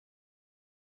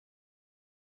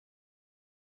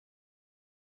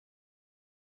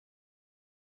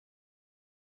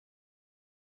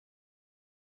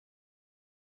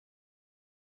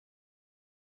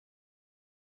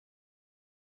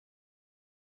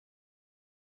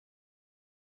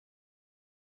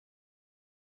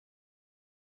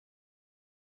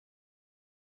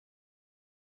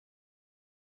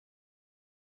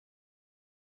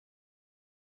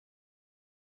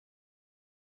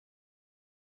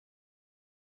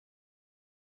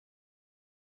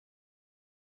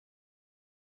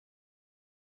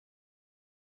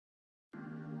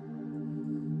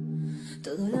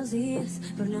Todos los días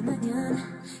por la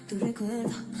mañana tu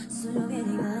recuerdo solo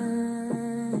viene y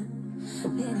va,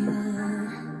 viene y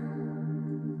va.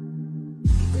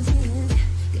 Qué coincidencia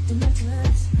que te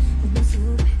marchas cuando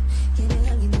supe que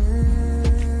había alguien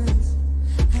más,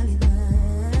 alguien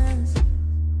más.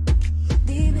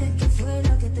 Dime qué fue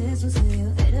lo que te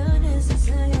sucedió. Era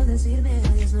necesario decirme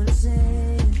adiós, no lo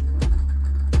sé.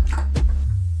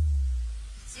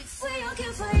 Si fui yo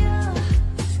quien falló,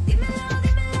 dímelo,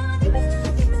 dímelo,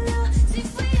 dímelo, dímelo. Si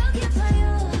fui yo quien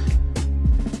falló,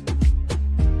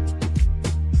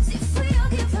 si fui yo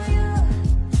quien falló,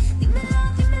 dímelo,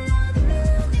 dímelo,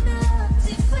 dímelo, dímelo.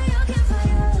 Si fui yo quien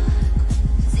falló,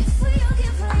 si fui yo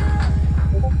quien falló,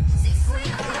 si fui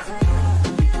yo quien falló,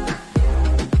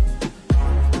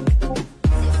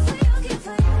 si fui yo quien falló, si fui yo quien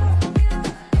falló.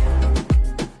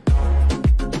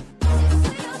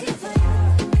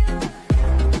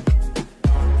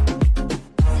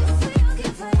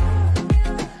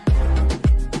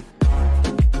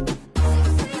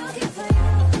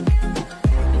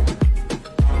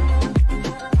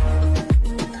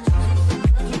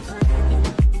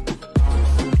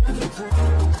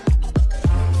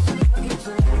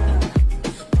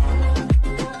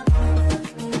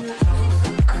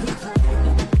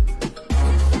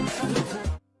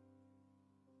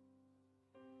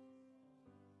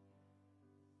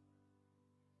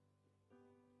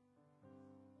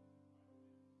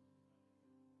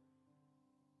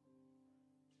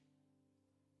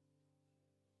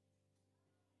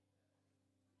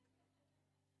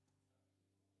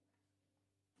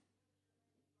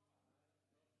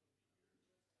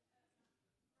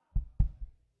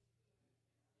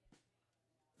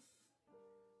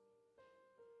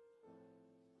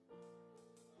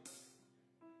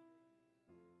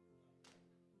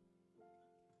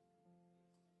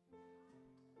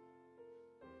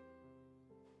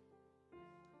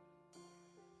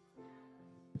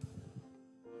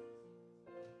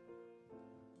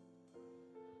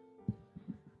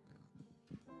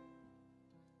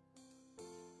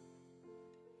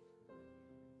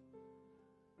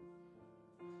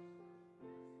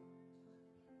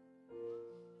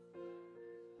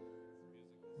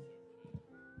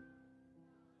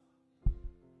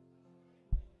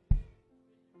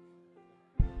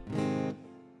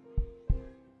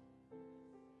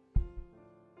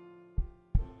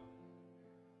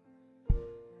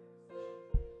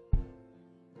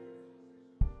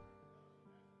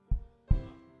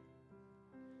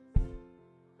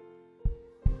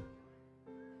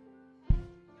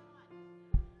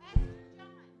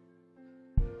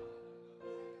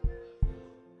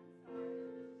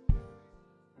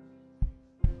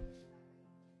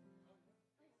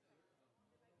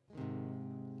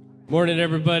 Morning,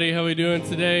 everybody. How we doing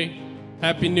today?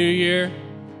 Happy New Year.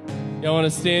 Y'all want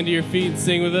to stand to your feet and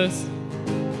sing with us?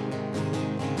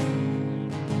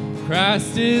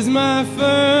 Christ is my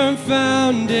firm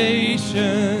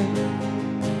foundation,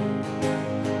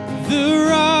 the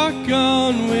rock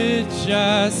on which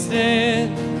I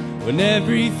stand when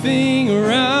everything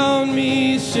around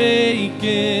me is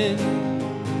shaking.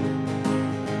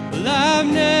 Well, I've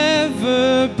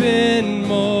never been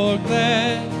more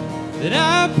glad that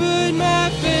I put my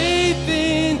faith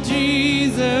in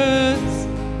Jesus,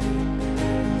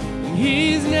 and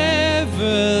He's never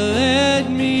let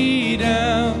me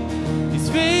down. He's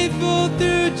faithful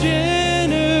through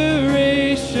generations,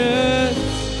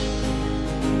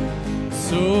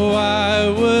 so why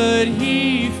would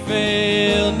He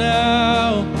fail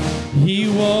now? He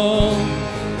won't.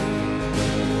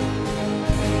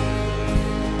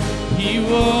 He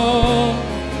won't.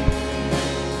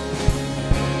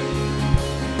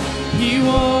 He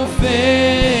won't fail.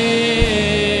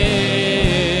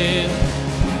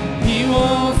 He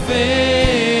won't fail.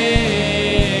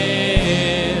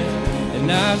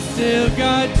 And I've still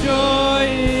got joy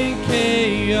in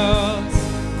chaos.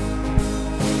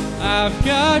 I've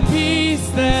got peace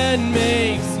that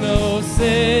makes no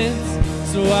sense,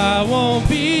 so I won't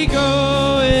be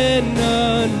going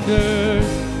under.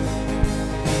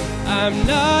 I'm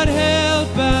not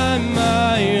held by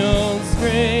my own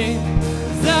strength.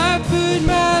 I put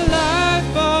my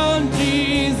life on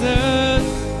Jesus.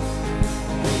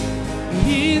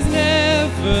 He's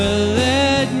never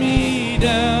let me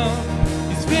down.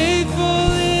 He's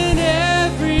faithful in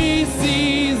every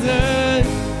season,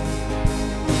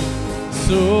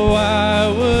 so why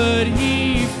would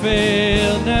He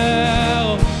fail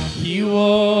now? He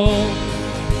won't.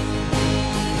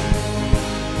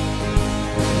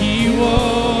 He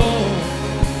won't.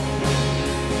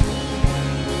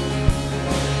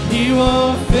 He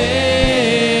won't fail.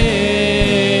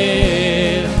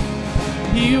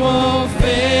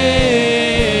 'Cause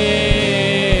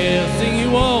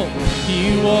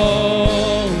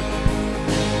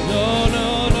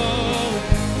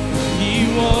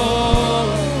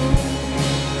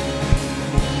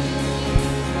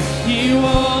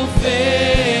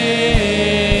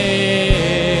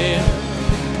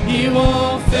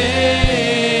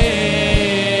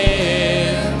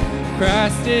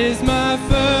Christ is my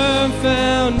firm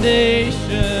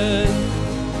foundation,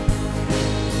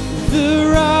 the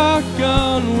rock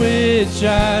on which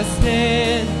I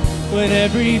stand when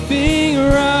everything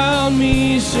around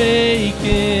me is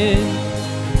shaking.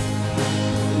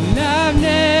 And I've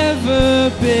never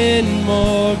been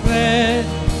more glad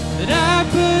that I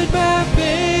put my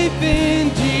faith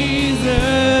in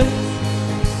Jesus,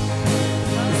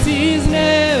 'cause He's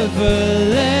never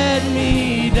let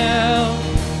me down.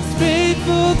 He's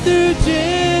faithful through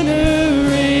generations.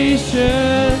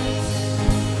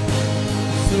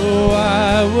 So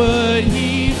why would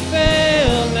He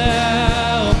fail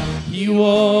now? He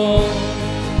won't.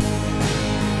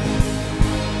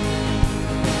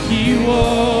 He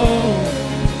won't.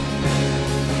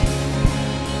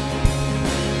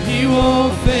 He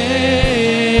won't fail.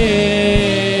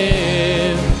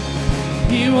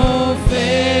 He won't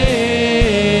fail.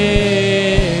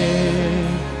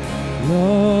 No.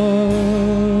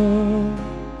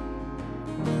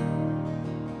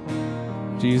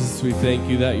 Jesus, we thank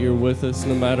you that you're with us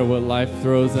no matter what life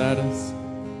throws at us.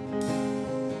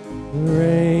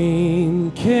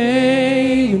 Rain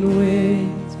came and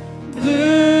winds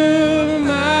blew,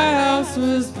 my house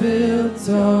was built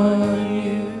on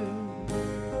you.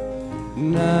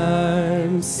 And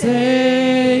I'm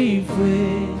safe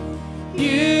with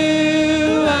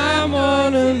you, I'm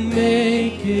gonna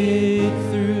make it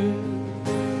through.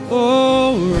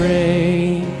 Oh,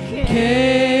 rain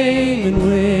came and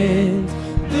winds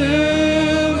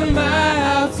blew, and my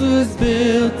house was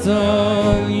built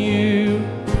on you.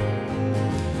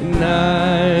 And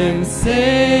I'm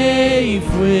safe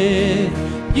with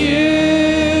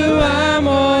you, I'm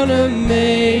gonna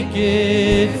make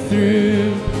it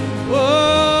through.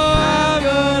 Oh, I'm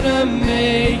gonna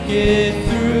make it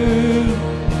through,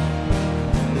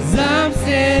 'cause I'm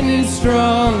standing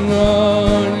strong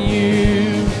on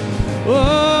you.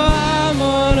 Oh, I'm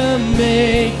gonna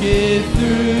make it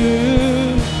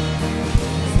through,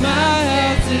 'cause my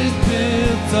house is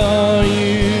built on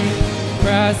you.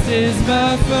 Christ is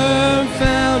my firm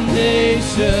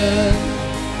foundation,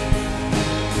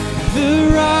 the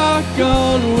rock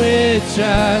on which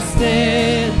I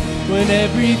stand when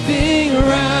everything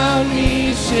around me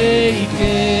is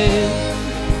shaking.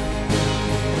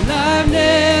 And I've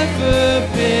never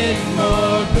been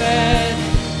more glad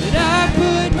that I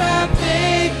put my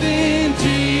faith in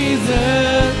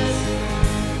Jesus,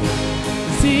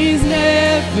 'cause He's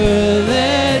never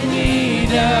let me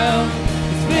down.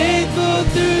 He's faithful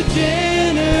through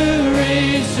generations.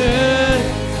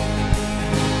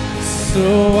 So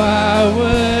why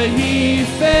would He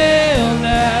fail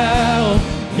now?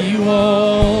 He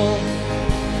won't.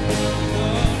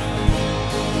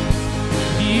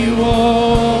 He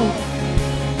won't.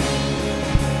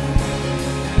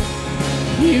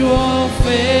 He won't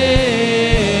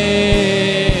fail.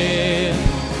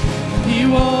 He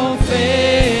won't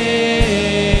fail.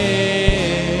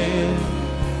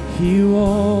 He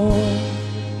won't.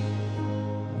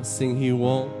 I'll sing He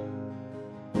won't.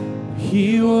 He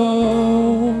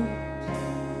won't.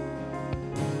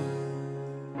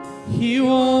 He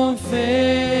won't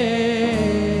fail.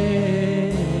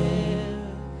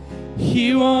 He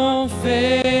won't fail.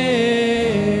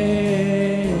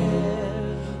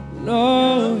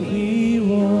 No, He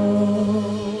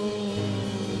won't.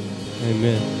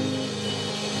 Amen.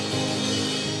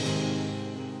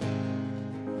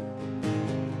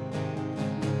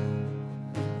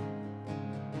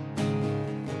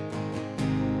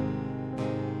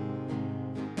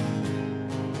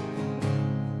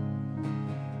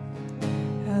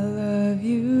 I love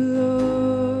you,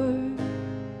 Lord,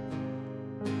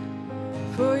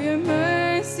 for your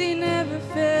mercy never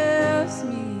fails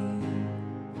me.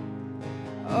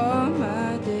 All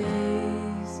my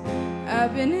days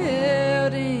I've been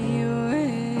held in your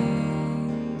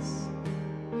hands.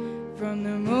 From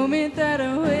the moment that I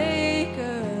wake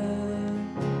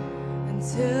up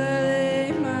until I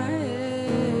lay my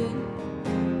head,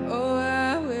 oh,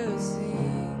 I will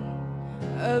sing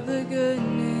of the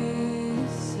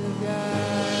goodness of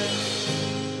God.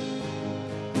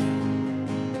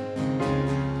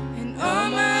 And all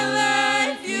my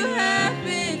life you have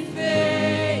been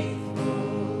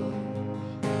faithful.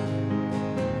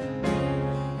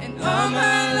 And all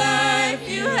my life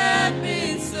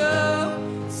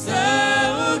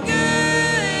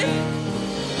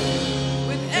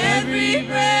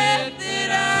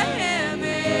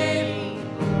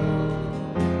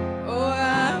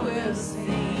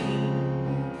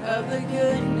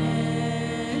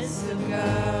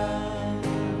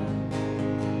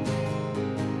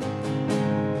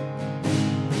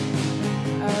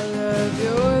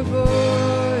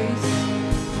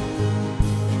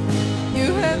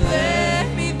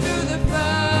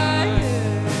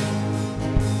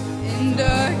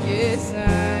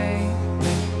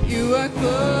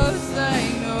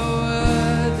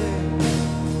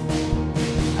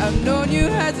I've known you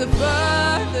as a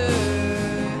father,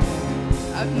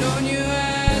 I've known you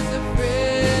as a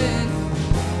friend,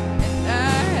 and I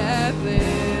have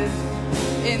lived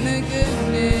in the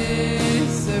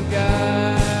goodness of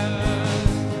God.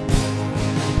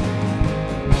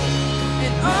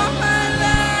 And all my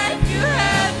life you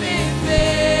have been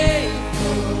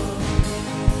faithful,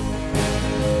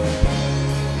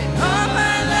 and all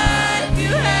my life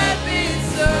you have been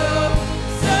so,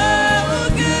 so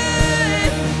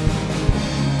good.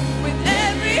 With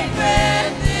every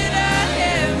breath that I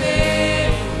have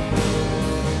made,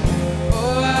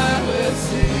 oh, I will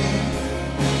sing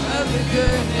of the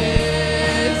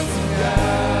goodness of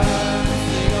God.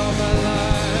 Sing all my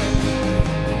life.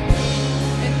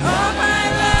 And all my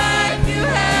life you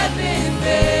have been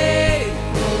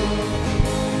faithful,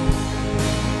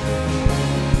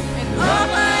 and all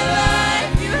my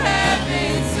life you have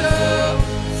been so,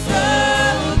 so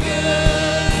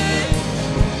good.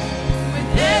 With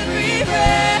every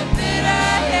breath that I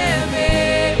have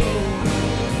made,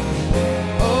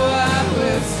 oh, I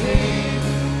will sing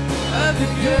of the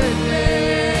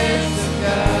goodness of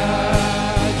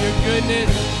God. Your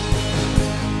goodness.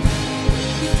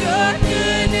 Your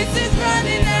goodness is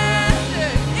running after,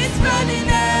 it's running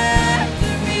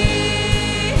after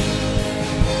me.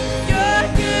 Your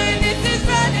goodness is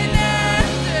running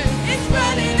after, it's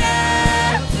running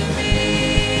after me.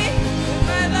 With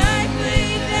my life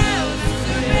laid down, I'm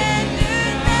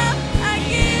surrendered now. I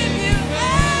give you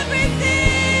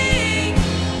everything.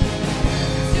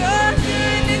 Your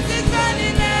goodness is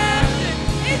running after,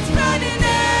 it's running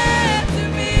after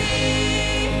me.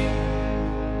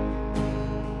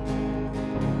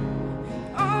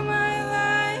 All my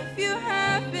life you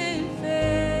have been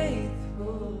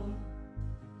faithful,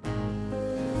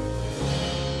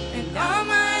 and all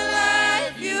my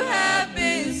life you have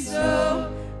been so,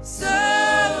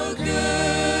 so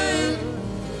good.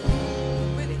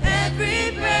 With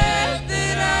every breath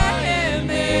that I have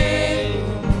made,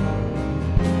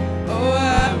 oh,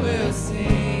 I will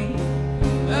sing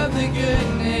of the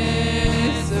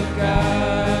goodness of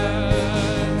God.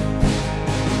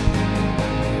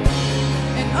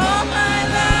 And all my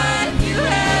life you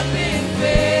have been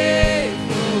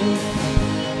faithful,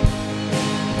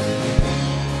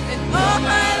 and all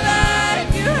my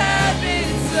life you have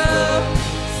been so,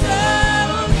 so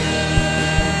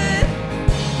good.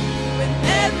 With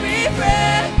every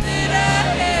breath that I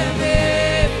have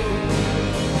made,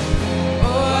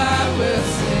 oh, I will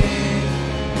sing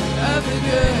of the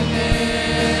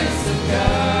goodness of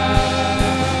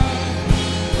God.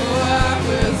 Oh, I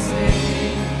will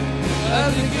sing of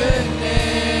the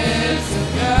goodness of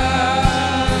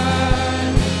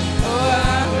God. Oh, I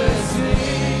will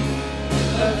sing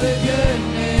of the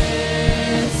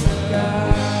goodness of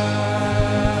God.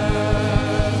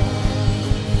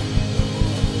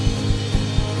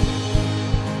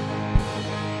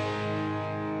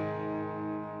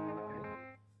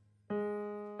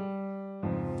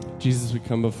 Jesus, we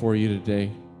come before you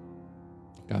today,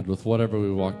 God, with whatever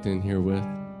we walked in here with,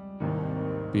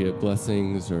 be it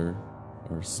blessings or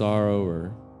sorrow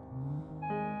or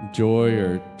joy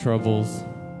or troubles.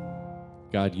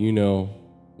 God, you know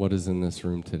what is in this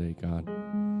room today, God.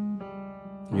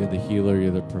 You're the healer,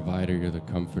 you're the provider, you're the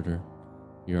comforter,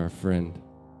 you're our friend.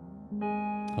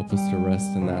 Help us to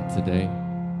rest in that today.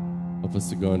 Help us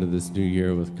to go into this new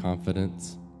year with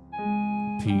confidence,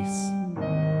 peace,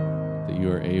 that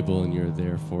you are able and you're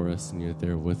there for us and you're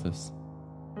there with us.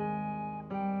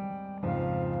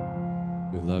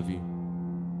 We love you.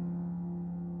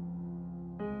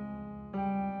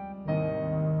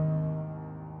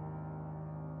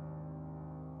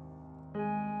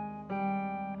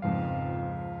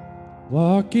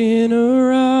 Walking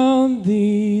around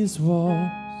these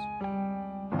walls,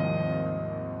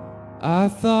 I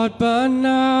thought by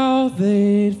now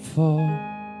they'd fall,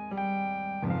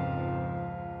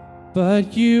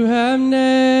 but you have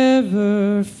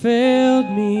never failed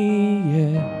me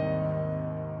yet.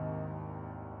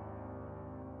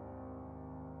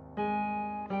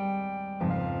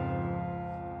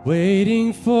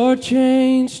 Waiting for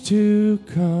change to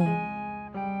come,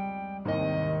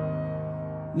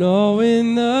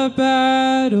 knowing the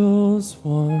battle's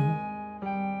won,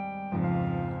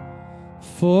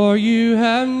 for you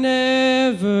have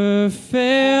never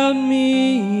failed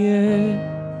me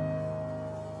yet.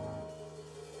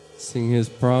 Sing his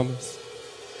promise.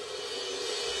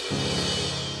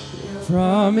 Your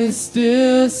promise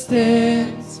still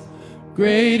stands.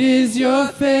 Great is your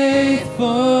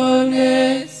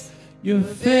faithfulness, your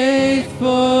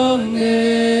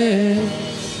faithfulness.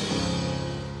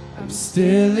 I'm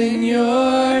still in your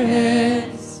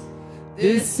hands.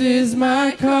 This is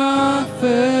my confidence.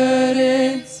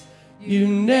 You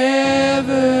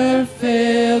never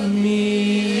failed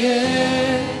me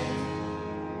yet.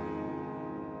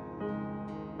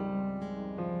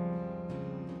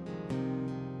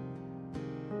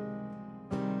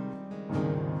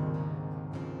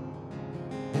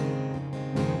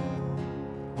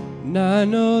 And I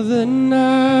know the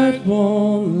night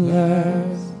won't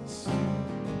last.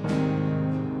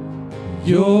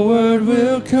 Your word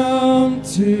will come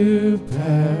to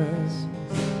pass.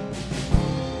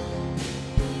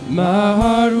 My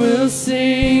heart will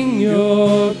sing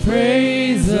your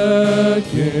praise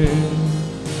again.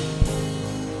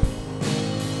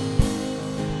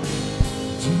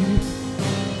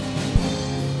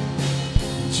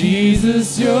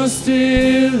 Jesus, you're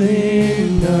still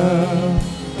enough.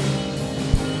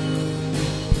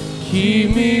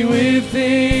 Keep me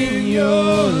within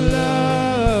your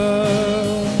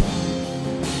love.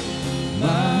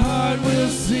 My heart will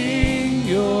sing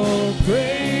your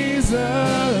praise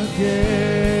again.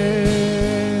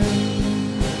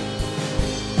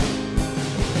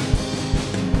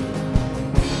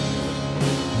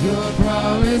 Your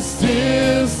promise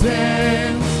still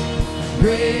stands.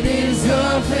 Great is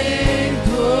your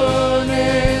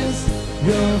faithfulness.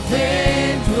 Your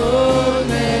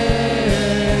faithfulness.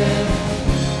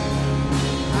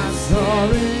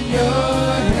 All in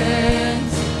your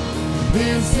hands.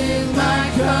 This is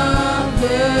my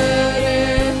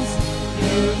confidence.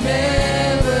 You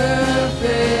never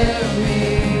fail me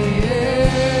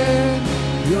yet.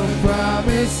 Your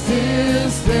promise still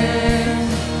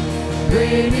stands.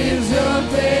 Great is your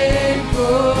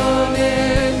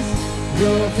faithfulness.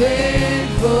 Your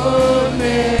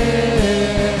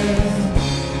faithfulness.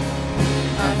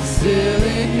 I'm still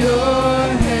in your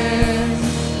hands.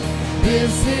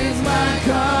 This is my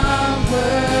confidence.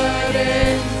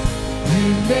 You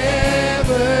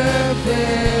never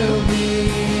fail me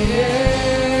yet.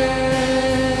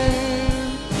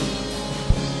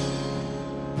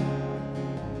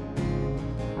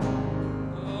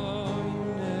 Oh, you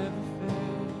never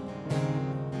fail.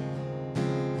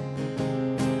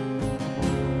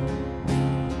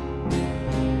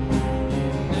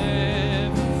 You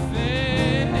never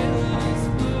fail us,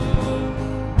 Lord.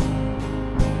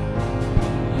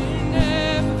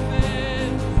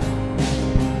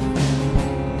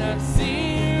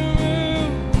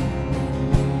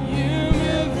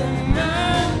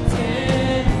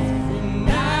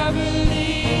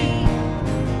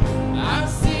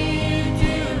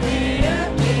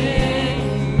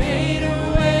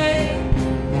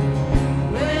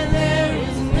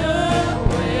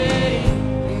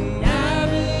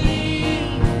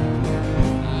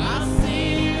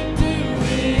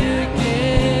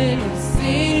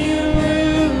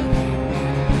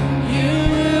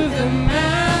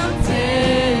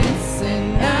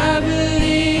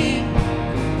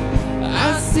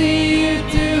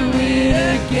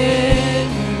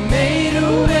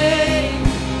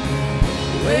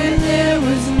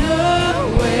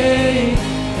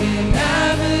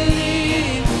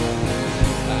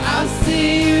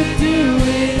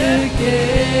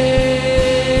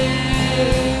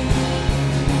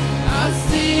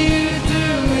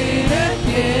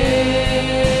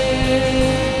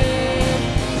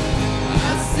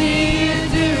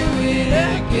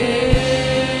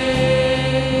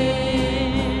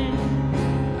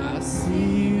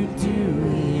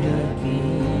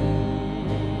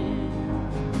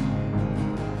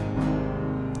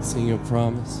 Sing your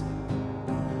promise.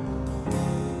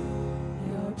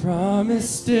 Your promise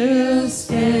still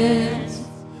stands.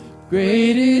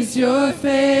 Great is your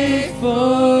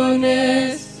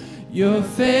faithfulness. Your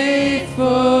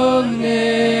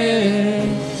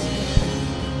faithfulness.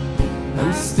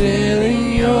 I'm still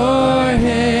in your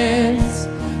hands.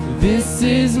 This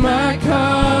is my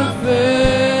confidence.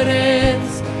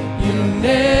 You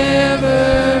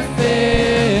never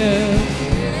fail.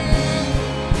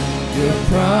 Your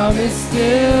promise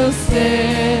still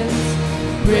stands.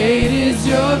 Great is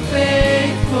your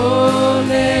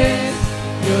faithfulness.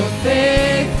 Your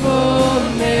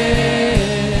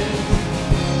faithfulness.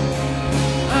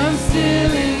 I'm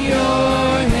still in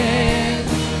your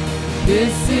hands.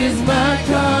 This is my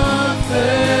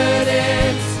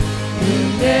confidence. You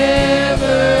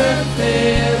never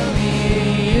fail me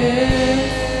yet.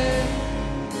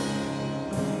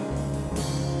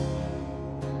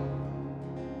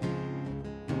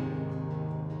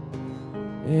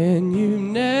 And you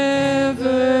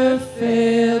never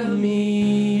failed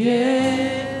me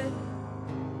yet.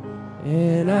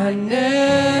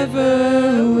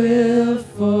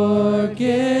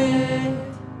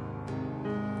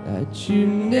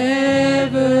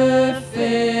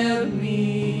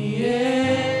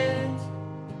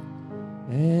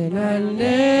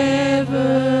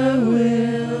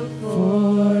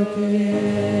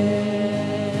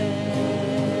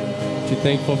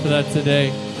 thankful for that today.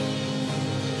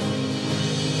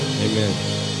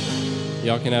 Amen.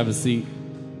 Y'all can have a seat.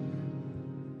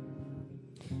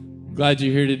 Glad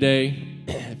you're here today.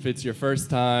 If it's your first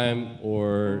time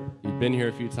or you've been here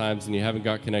a few times and you haven't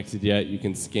got connected yet, you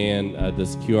can scan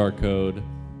this QR code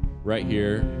right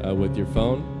here with your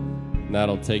phone. And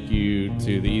that'll take you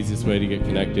to the easiest way to get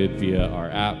connected via our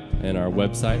app and our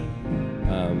website.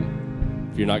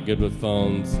 If you're not good with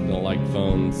phones, you don't like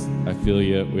phones, I feel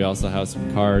you. We also have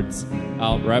some cards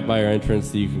out right by our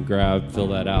entrance that you can grab, fill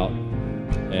that out,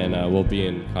 and we'll be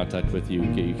in contact with you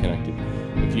and get you connected.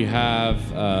 If you have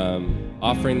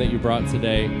offering that you brought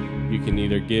today, you can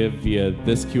either give via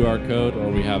this QR code or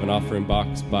we have an offering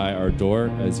box by our door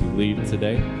as you leave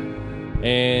today.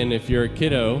 And if you're a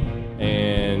kiddo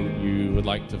and you would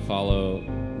like to follow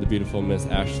the beautiful Miss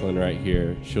Ashlyn right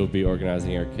here, she'll be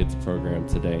organizing our kids program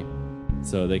today.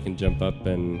 So they can jump up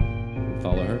and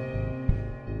follow her.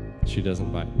 She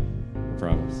doesn't bite, I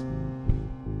promise.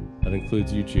 That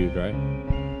includes YouTube, right?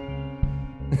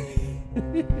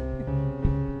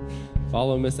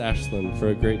 Follow Miss Ashlyn for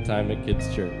a great time at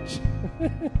Kids Church.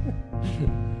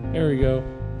 There we go.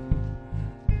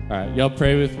 All right, y'all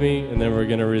pray with me, and then we're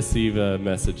going to receive a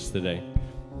message today.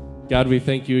 God, we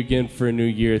thank you again for a new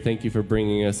year. Thank you for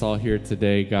bringing us all here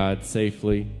today, God,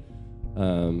 safely.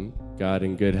 God,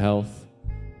 in good health.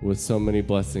 With so many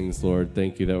blessings, Lord.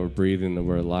 Thank you that we're breathing, that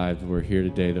we're alive, that we're here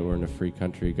today, that we're in a free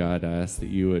country. God, I ask that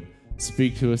you would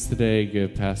speak to us today.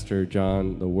 Give Pastor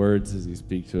John the words as he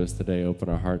speaks to us today. Open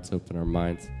our hearts, open our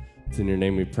minds. It's in your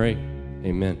name we pray.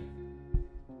 Amen.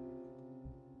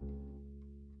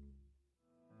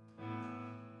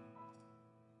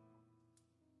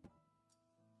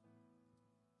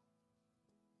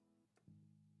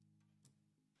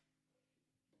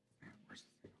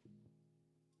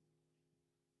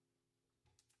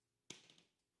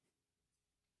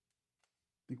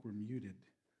 I think we're muted.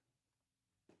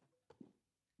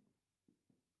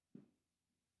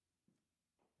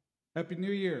 Happy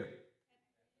New Year.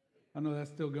 I know that's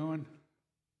still going.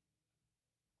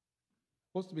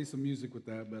 Supposed to be some music with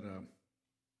that, but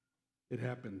it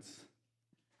happens.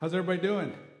 How's everybody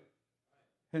doing?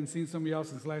 Hadn't seen some of y'all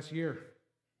since last year.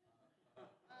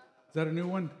 Is that a new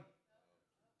one?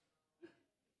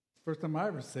 First time I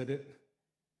ever said it.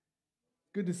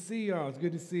 Good to see y'all. It's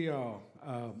good to see y'all.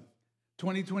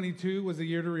 2022 was a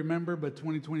year to remember, but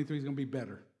 2023 is going to be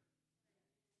better.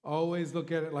 Always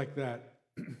look at it like that.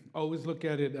 Always look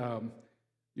at it, I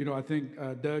think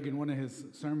Doug in one of his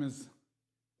sermons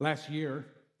last year,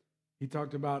 he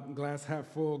talked about glass half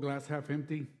full, glass half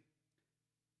empty.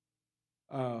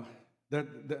 That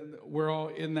we're all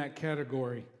in that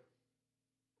category.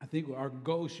 I think our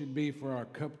goal should be for our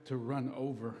cup to run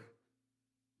over,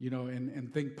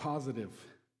 and think positive,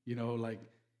 like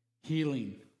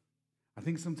healing. I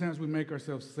think sometimes we make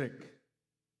ourselves sick.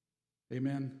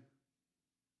 Amen.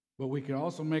 But we can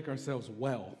also make ourselves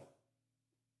well.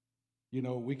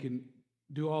 We can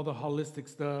do all the holistic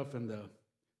stuff and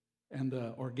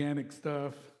the organic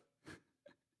stuff.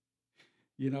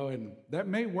 And that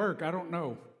may work. I don't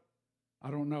know.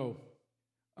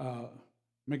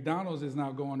 McDonald's is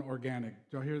now going organic.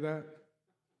 Did y'all hear that?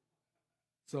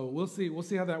 So we'll see. We'll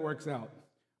see how that works out.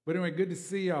 But anyway, good to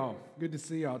see y'all.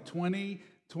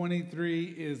 2023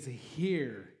 is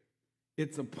here.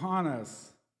 It's upon us.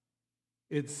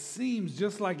 It seems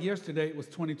just like yesterday it was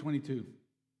 2022.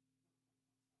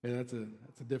 Hey, that's a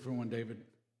different one, David.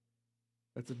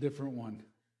 That's a different one.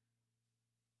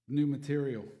 New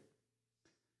material.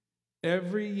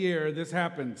 Every year this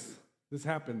happens.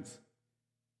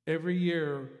 Every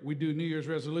year we do New Year's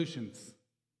resolutions.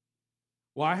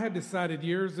 Well, I had decided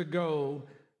years ago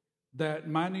that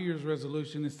my New Year's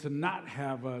resolution is to not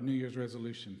have a New Year's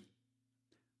resolution.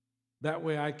 That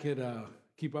way I could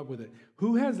keep up with it.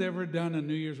 Who has ever done a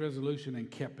New Year's resolution and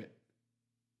kept it?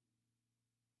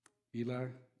 Eli,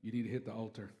 you need to hit the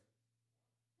altar.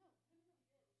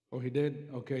 Oh, he did?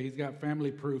 Okay, he's got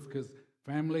family proof because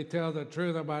family tells the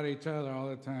truth about each other all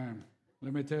the time.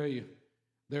 Let me tell you,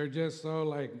 they're just so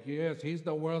like, yes, he's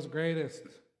the world's greatest.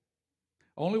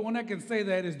 Only one that can say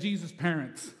that is Jesus'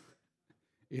 parents.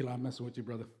 Eli, I'm messing with you,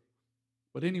 brother.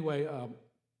 But anyway,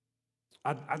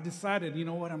 I decided, you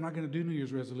know what, I'm not going to do New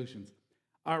Year's resolutions.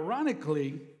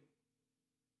 Ironically,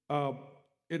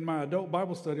 in my adult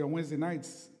Bible study on Wednesday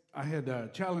nights, I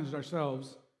had challenged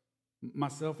ourselves,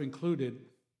 myself included,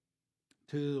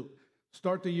 to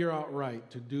start the year out right,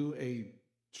 to do a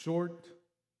short,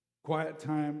 quiet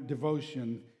time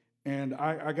devotion. And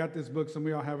I got this book. Some of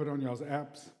y'all have it on y'all's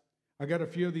apps. I got a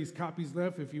few of these copies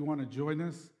left if you want to join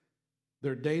us.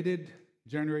 They're dated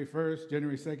January 1st,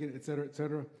 January 2nd, et cetera, et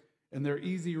cetera. and they're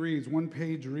easy reads,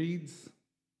 one-page reads.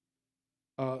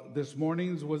 This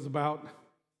morning's was about,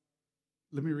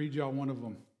 let me read y'all one of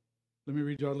them. Let me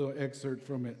read y'all a little excerpt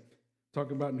from it,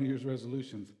 talking about New Year's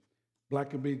resolutions.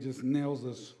 Blackaby just nails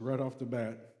us right off the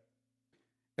bat.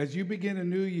 As you begin a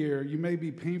new year, you may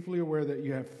be painfully aware that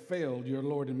you have failed your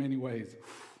Lord in many ways.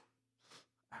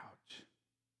 Ouch.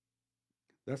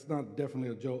 That's not definitely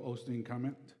a Joel Osteen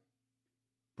comment.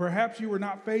 Perhaps you were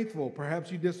not faithful.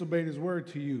 Perhaps you disobeyed his word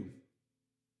to you.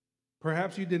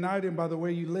 Perhaps you denied him by the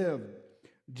way you lived.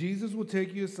 Jesus will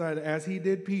take you aside as he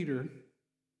did Peter.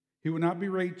 He will not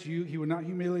berate you. He will not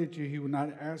humiliate you. He will not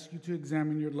ask you to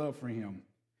examine your love for him.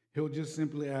 He'll just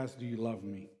simply ask, do you love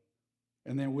me?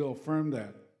 And then we'll affirm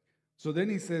that. So then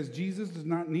he says, Jesus does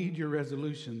not need your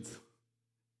resolutions,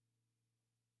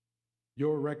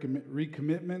 your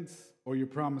recommitments, or your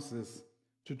promises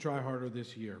to try harder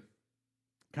this year.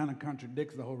 Kind of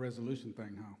contradicts the whole resolution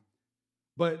thing, huh?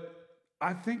 But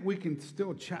I think we can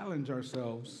still challenge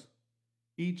ourselves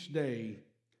each day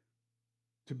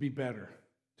to be better,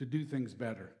 to do things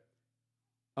better.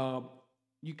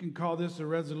 You can call this a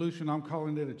resolution. I'm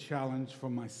calling it a challenge for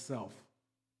myself.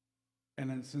 And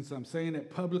then since I'm saying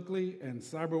it publicly in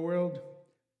cyber world,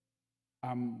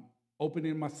 I'm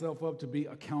opening myself up to be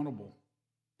accountable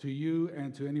to you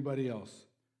and to anybody else.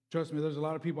 Trust me, there's a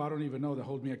lot of people I don't even know that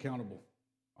hold me accountable.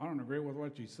 I don't agree with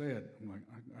what you said. I'm like,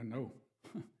 I know.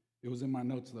 It was in my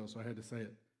notes, though, so I had to say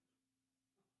it.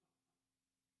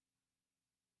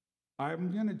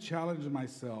 I'm going to challenge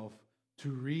myself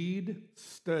to read,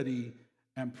 study,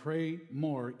 and pray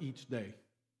more each day.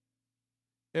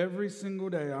 Every single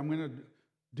day, I'm going to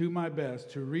do my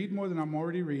best to read more than I'm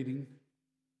already reading,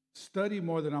 study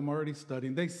more than I'm already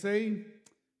studying. They say,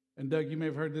 and Doug, you may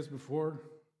have heard this before,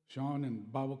 Sean in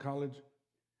Bible college,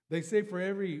 they say for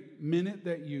every minute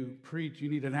that you preach, you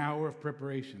need an hour of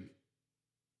preparation.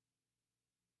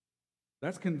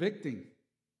 That's convicting.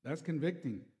 That's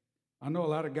convicting. I know a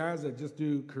lot of guys that just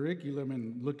do curriculum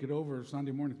and look it over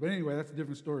Sunday mornings. But anyway, that's a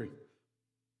different story.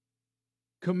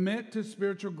 Commit to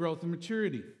spiritual growth and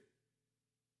maturity.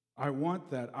 I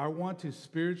want that. I want to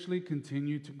spiritually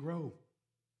continue to grow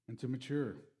and to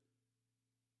mature.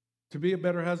 To be a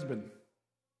better husband.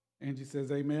 Angie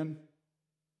says amen.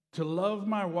 To love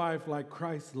my wife like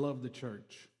Christ loved the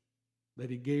church, that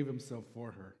he gave himself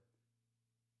for her.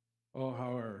 Oh,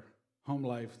 how our home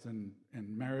lives and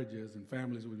marriages and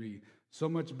families would be so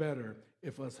much better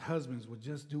if us husbands would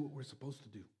just do what we're supposed to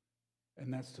do.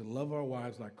 And that's to love our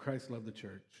wives like Christ loved the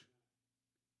church.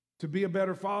 To be a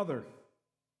better father.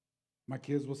 My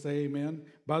kids will say amen.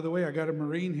 By the way, I got a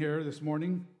Marine here this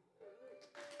morning.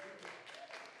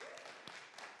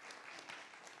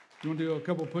 You want to do a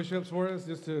couple push-ups for us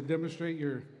just to demonstrate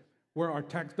where our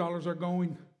tax dollars are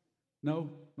going?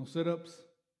 No? No sit-ups?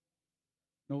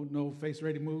 No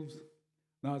face-ready moves?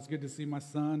 No, it's good to see my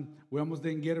son. We almost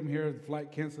didn't get him here,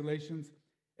 flight cancellations.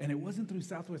 And it wasn't through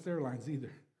Southwest Airlines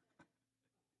either.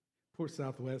 Poor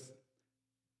Southwest.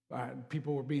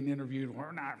 People were being interviewed.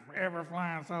 We're not ever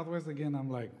flying Southwest again. I'm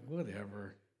like,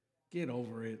 whatever. Get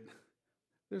over it.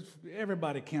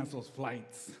 Everybody cancels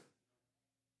flights.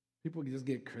 People just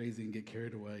get crazy and get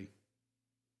carried away.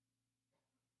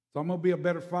 So I'm going to be a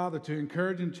better father to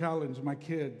encourage and challenge my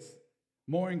kids.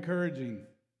 More encouraging.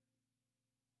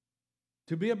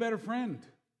 To be a better friend.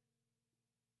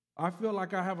 I feel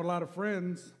like I have a lot of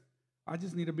friends. I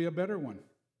just need to be a better one.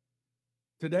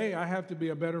 Today, I have to be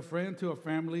a better friend to a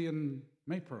family in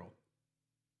Maypearl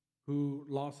who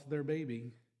lost their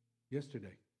baby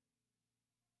yesterday.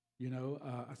 You know,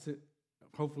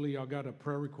 hopefully y'all got a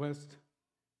prayer request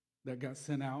that got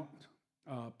sent out.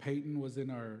 Peyton was in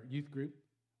our youth group.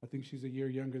 I think she's a year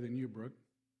younger than you, Brooke.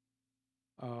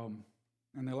 And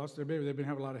they lost their baby. They've been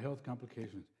having a lot of health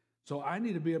complications. So I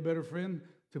need to be a better friend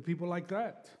to people like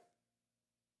that.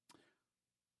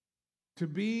 To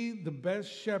be the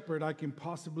best shepherd I can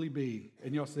possibly be.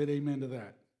 And y'all said amen to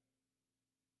that.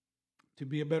 To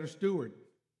be a better steward.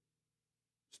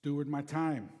 Steward my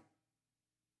time.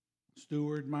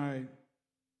 Steward my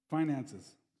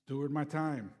finances. Steward my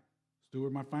time.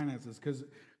 Steward my finances. Because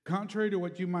contrary to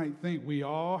what you might think, we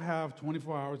all have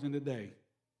 24 hours in a day.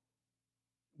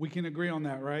 We can agree on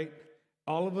that, right?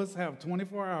 All of us have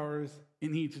 24 hours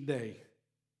in each day.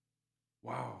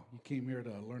 Wow, you came here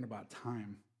to learn about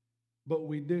time. But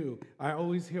we do. I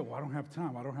always hear, well, I don't have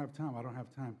time. I don't have time. I don't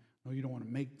have time. No, you don't want to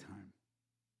make time.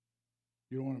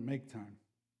 You don't want to make time.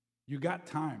 You got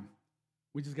time.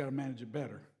 We just got to manage it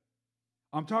better.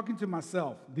 I'm talking to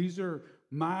myself. These are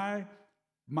my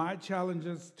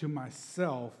challenges to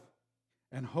myself,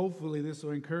 and hopefully this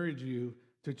will encourage you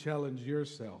to challenge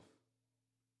yourself.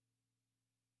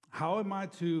 How am I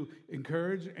to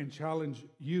encourage and challenge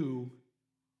you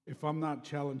if I'm not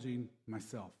challenging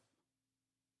myself?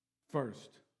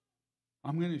 First,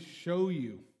 I'm going to show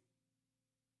you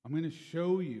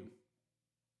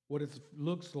what it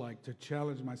looks like to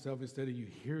challenge myself instead of you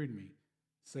hearing me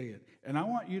say it. And I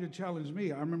want you to challenge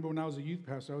me. I remember when I was a youth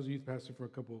pastor, for a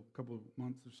couple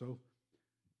months or so,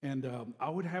 and I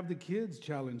would have the kids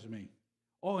challenge me.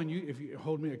 Oh, and if you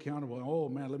hold me accountable, oh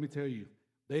man, let me tell you,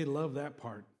 they love that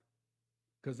part.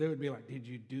 Because they would be like, did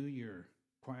you do your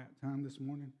quiet time this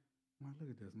morning? I'm like,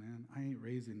 look at this, man. I ain't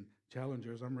raising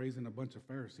challengers. I'm raising a bunch of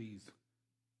Pharisees,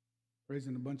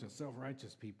 raising a bunch of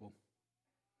self-righteous people.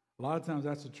 A lot of times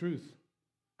that's the truth.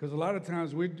 Because a lot of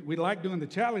times we like doing the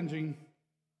challenging,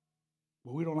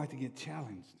 but we don't like to get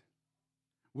challenged.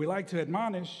 We like to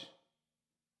admonish,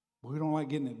 but we don't like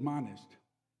getting admonished.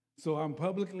 So I'm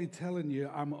publicly telling you,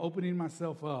 I'm opening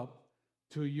myself up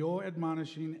to your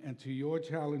admonishing and to your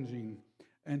challenging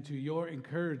and to your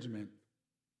encouragement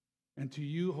and to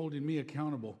you holding me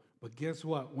accountable. But guess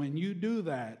what? When you do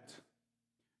that,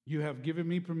 you have given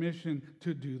me permission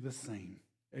to do the same.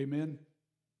 Amen?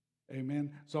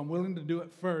 Amen. So I'm willing to do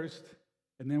it first,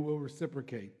 and then we'll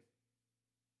reciprocate.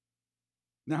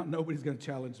 Now, nobody's going to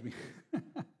challenge me.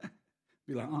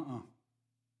 Be like,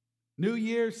 New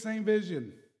Year, same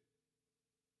vision.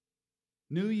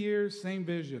 New Year, same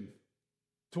vision.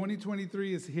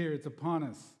 2023 is here. It's upon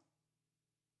us.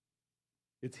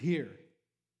 It's here.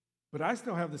 But I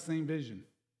still have the same vision.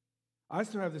 I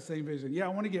still have the same vision. Yeah, I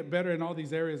want to get better in all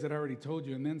these areas that I already told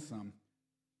you and then some.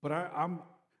 But I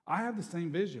have the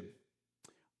same vision.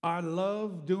 I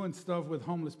love doing stuff with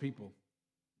homeless people.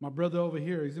 My brother over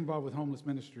here, he's involved with homeless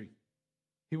ministry.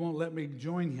 He won't let me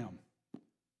join him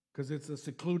because it's a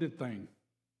secluded thing.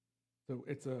 So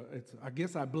I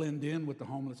guess I blend in with the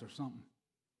homeless or something.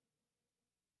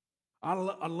 I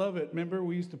love it. Remember,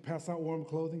 we used to pass out warm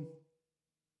clothing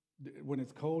when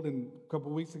it's cold, and a couple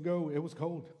of weeks ago, it was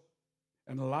cold.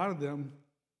 And a lot of them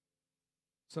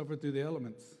suffered through the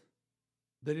elements.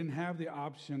 They didn't have the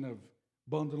option of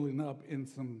bundling up in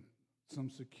some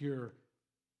secure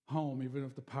home, even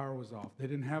if the power was off. They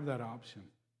didn't have that option.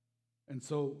 And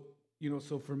so,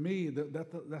 so for me,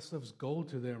 that stuff's gold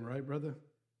to them, right, brother?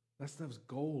 That stuff's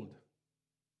gold.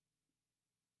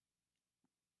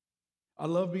 I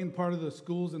love being part of the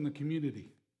schools and the community.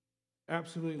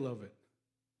 Absolutely love it.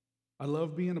 I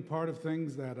love being a part of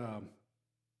things that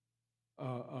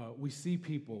we see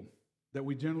people that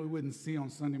we generally wouldn't see on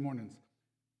Sunday mornings.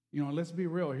 Let's be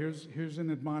real. Here's an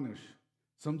admonish.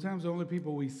 Sometimes the only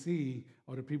people we see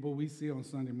are the people we see on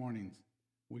Sunday mornings.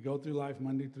 We go through life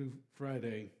Monday through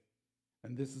Friday,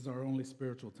 and this is our only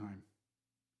spiritual time.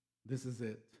 This is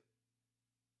it.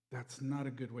 That's not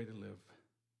a good way to live.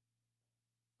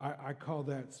 I call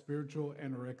that spiritual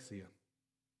anorexia.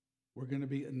 We're going to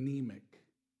be anemic.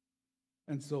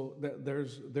 And so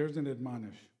there's an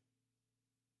admonish.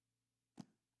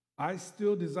 I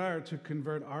still desire to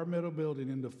convert our metal building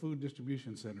into a food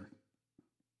distribution center.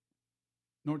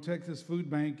 North Texas Food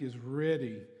Bank is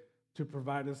ready to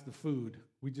provide us the food.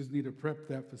 We just need to prep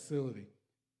that facility.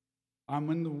 I'm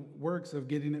in the works of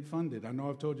getting it funded. I know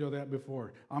I've told you all that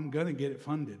before. I'm going to get it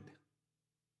funded.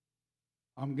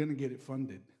 I'm going to get it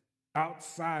funded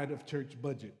outside of church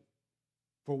budget.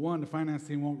 For one, the finance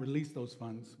team won't release those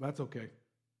funds. That's okay.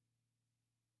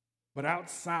 But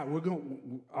outside,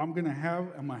 I'm going to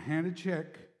hand a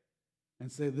check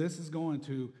and say this is going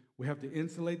to, we have to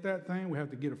insulate that thing. We have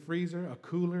to get a freezer, a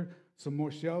cooler, some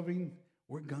more shelving.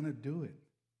 We're going to do it.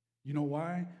 You know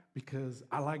why? Because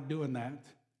I like doing that,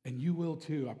 and you will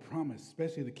too, I promise,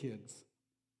 especially the kids.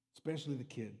 Especially the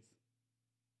kids.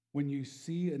 When you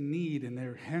see a need and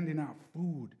they're handing out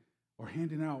food or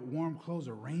handing out warm clothes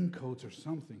or raincoats or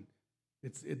something,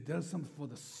 it does something for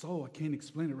the soul. I can't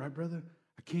explain it, right, brother?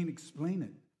 I can't explain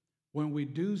it. When we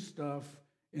do stuff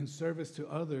in service to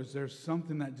others, there's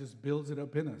something that just builds it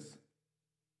up in us.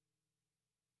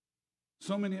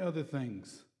 So many other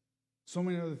things. So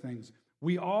many other things.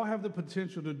 We all have the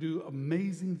potential to do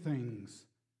amazing things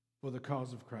for the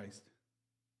cause of Christ.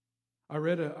 I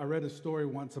read a story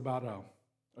once about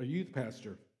a youth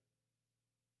pastor.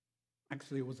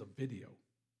 Actually, it was a video,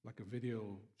 like a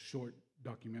video short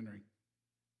documentary.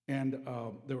 And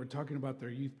they were talking about their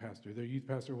youth pastor. Their youth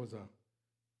pastor was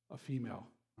a female.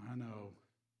 I know,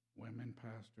 women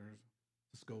pastors.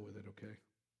 Just go with it, okay?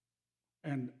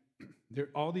 And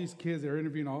all these kids, they're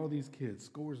interviewing all these kids,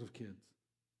 scores of kids.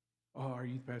 Oh, our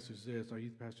youth pastor's this, our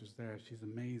youth pastor's that. She's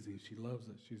amazing. She loves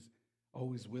us. She's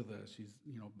always with us. She's,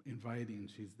 inviting.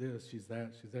 She's this, she's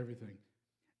that, she's everything.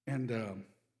 And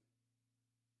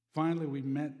finally, we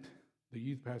met the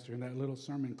youth pastor in that little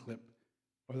sermon clip.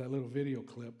 or that little video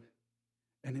clip,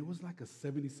 and it was like a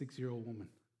 76-year-old woman.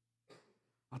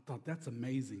 I thought, that's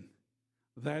amazing.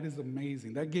 That is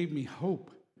amazing. That gave me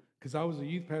hope, because I was a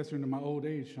youth pastor into my old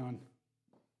age, Sean.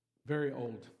 Very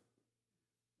old,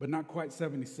 but not quite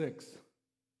 76.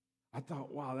 I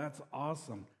thought, wow, that's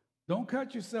awesome. Don't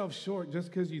cut yourself short just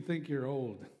because you think you're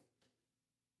old,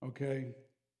 okay?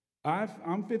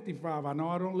 I'm 55. I know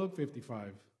I don't look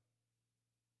 55.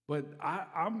 But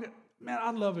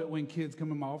I love it when kids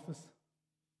come in my office.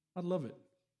 I love it.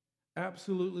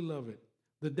 Absolutely love it.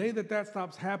 The day that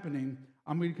stops happening,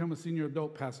 I'm going to become a senior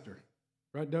adult pastor.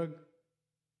 Right, Doug?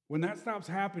 When that stops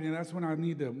happening, that's when I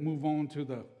need to move on to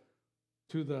the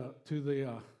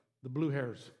blue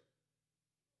hairs.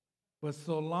 But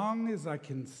so long as I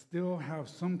can still have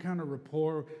some kind of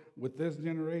rapport with this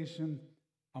generation,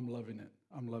 I'm loving it.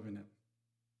 I'm loving it.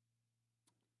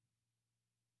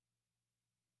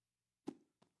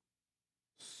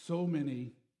 So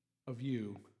many of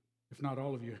you, if not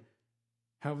all of you,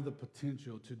 have the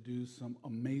potential to do some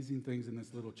amazing things in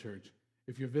this little church.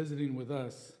 If you're visiting with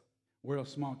us, we're a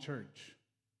small church.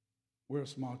 We're a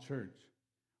small church.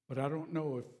 But I don't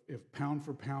know if pound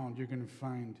for pound you're going to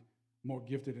find more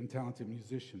gifted and talented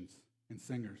musicians and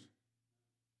singers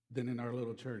than in our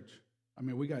little church. I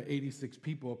mean, we got 86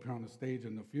 people up here on the stage,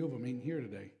 and a few of them ain't here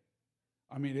today.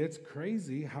 I mean, it's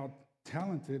crazy how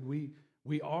talented we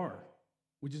are.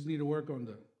 We just need to work on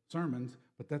the sermons,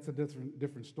 but that's a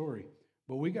different story.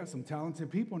 But we got some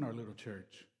talented people in our little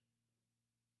church.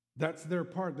 That's their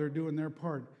part. They're doing their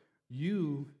part.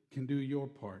 You can do your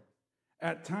part.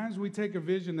 At times, we take a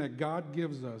vision that God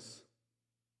gives us.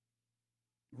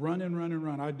 Run and run and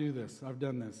run. I do this. I've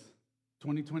done this.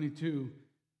 2022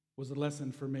 was a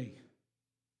lesson for me.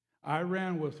 I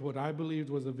ran with what I believed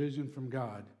was a vision from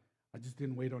God. I just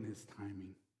didn't wait on his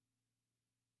timing.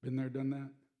 Been there, done that?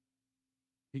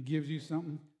 He gives you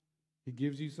something. He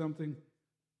gives you something.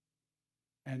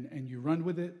 And you run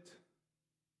with it.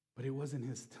 But it wasn't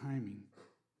his timing.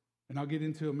 And I'll get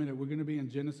into it in a minute. We're going to be in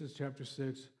Genesis chapter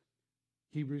 6,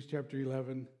 Hebrews chapter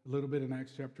 11, a little bit in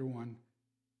Acts chapter 1.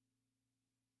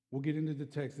 We'll get into the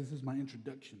text. This is my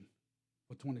introduction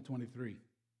for 2023.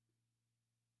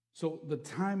 So the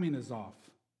timing is off.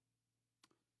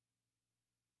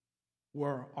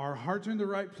 Where our hearts are in the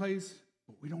right place,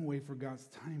 but we don't wait for God's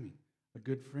timing. A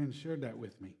good friend shared that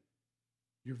with me.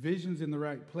 Your vision's in the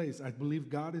right place. I believe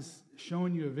God is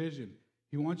showing you a vision.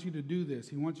 He wants you to do this.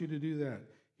 He wants you to do that.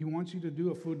 He wants you to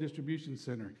do a food distribution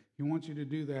center. He wants you to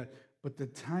do that. But the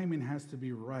timing has to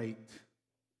be right.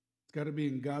 It's got to be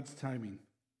in God's timing.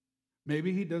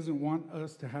 Maybe he doesn't want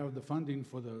us to have the funding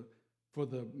for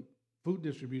the food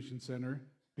distribution center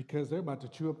because they're about to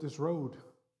chew up this road.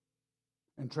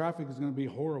 And traffic is going to be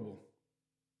horrible.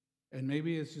 And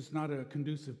maybe it's just not a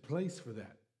conducive place for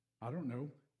that. I don't know.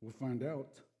 We'll find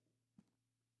out.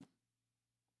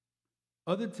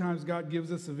 Other times God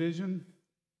gives us a vision,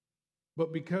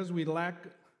 but because we lack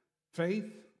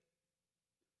faith,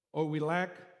 or we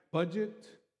lack budget,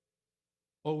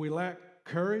 or we lack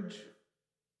courage,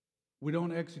 we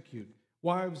don't execute.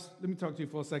 Wives, let me talk to you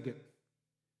for a second.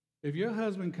 If your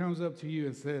husband comes up to you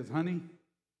and says, honey,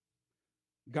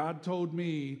 God told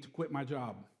me to quit my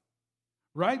job.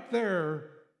 Right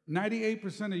there,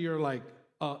 98% of you are like,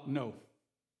 no.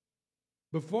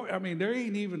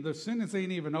 The sentence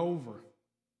ain't even over.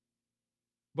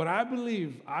 But I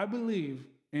believe,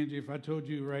 Angie, if I told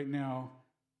you right now,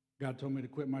 God told me to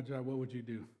quit my job, what would you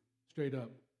do? Straight up,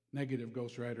 negative,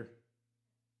 ghostwriter.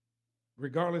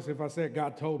 Regardless if I said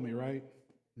God told me, right?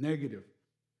 Negative.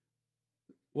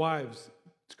 Wives,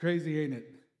 it's crazy, ain't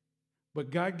it? But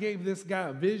God gave this guy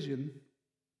a vision,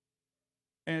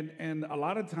 and a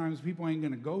lot of times people ain't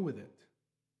going to go with it.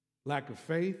 Lack of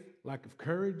faith, lack of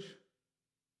courage,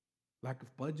 lack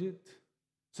of budget.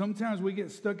 Sometimes we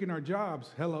get stuck in our jobs,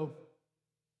 hello.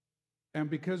 And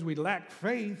because we lack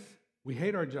faith, we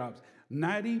hate our jobs.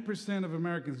 90% of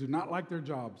Americans do not like their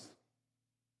jobs.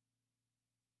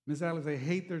 Miss Alex, they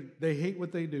hate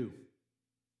what they do.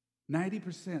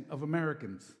 90% of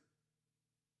Americans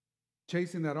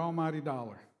chasing that almighty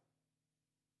dollar.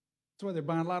 That's why they're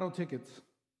buying lotto tickets.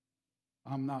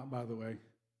 I'm not, by the way.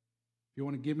 If you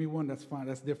want to give me one, that's fine.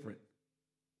 That's different.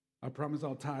 I promise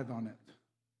I'll tithe on it.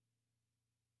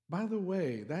 By the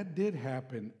way, that did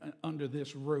happen under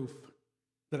this roof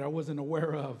that I wasn't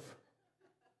aware of.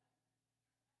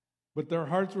 But their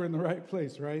hearts were in the right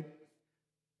place, right?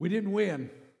 We didn't win.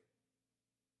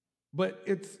 But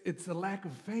it's a lack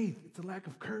of faith. It's a lack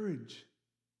of courage.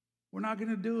 We're not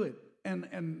going to do it.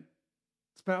 And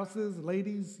spouses,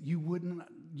 ladies, you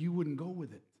wouldn't go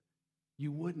with it.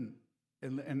 You wouldn't.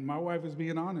 And my wife is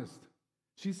being honest.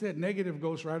 She said negative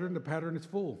ghostwriter and the pattern is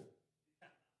full.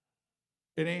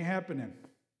 It ain't happening.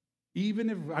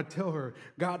 Even if I tell her,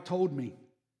 God told me.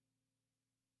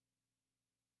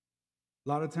 A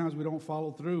lot of times we don't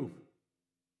follow through.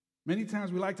 Many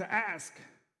times we like to ask,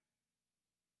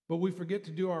 but we forget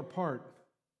to do our part.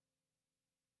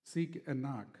 Seek and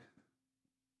knock.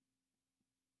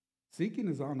 Seeking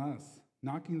is on us.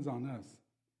 Knocking is on us.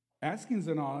 Asking is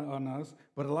on us,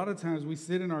 but a lot of times we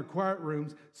sit in our quiet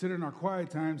rooms, sit in our quiet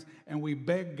times, and we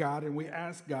beg God, and we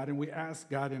ask God, and we ask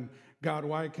God, and God,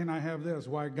 why can't I have this?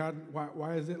 Why, God,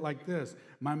 why is it like this?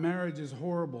 My marriage is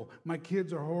horrible. My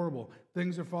kids are horrible.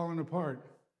 Things are falling apart.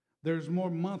 There's more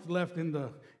month left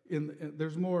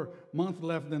there's more month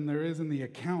left than there is in the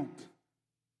account.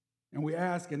 And we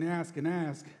ask and ask and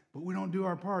ask, but we don't do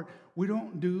our part. We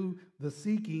don't do the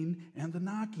seeking and the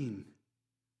knocking.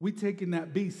 We're taking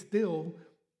that be still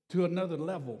to another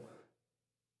level.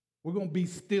 We're going to be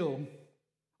still.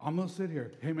 I'm going to sit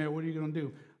here. Hey, man, what are you going to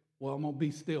do? Well, I'm going to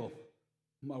be still.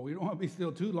 Well, we don't want to be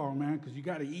still too long, man, because you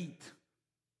got to eat.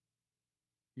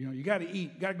 You know, you got to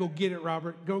eat. Got to go get it,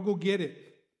 Robert. Go get it.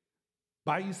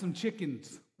 Buy you some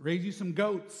chickens. Raise you some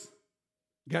goats.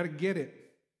 Got to get it.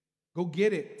 Go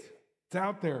get it. It's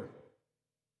out there.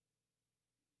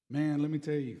 Man, let me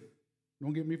tell you.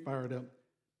 Don't get me fired up.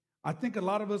 I think a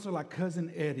lot of us are like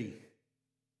Cousin Eddie.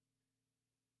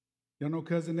 Y'all know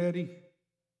Cousin Eddie?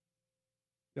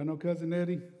 Y'all know Cousin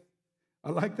Eddie? I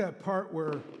like that part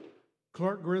where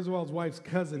Clark Griswold's wife's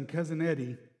cousin, Cousin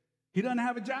Eddie, he doesn't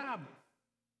have a job.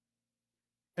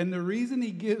 And the reason he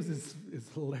gives is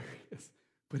hilarious,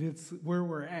 but it's where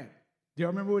we're at. Do y'all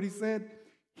remember what he said?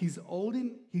 He's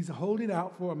holding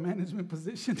out for a management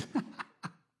position.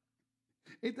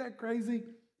 Ain't that crazy?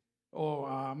 Oh,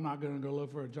 I'm not going to go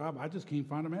look for a job. I just can't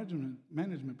find a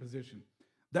management position.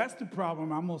 That's the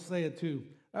problem. I'm going to say it too.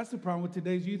 That's the problem with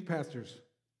today's youth pastors.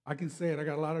 I can say it. I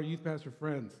got a lot of youth pastor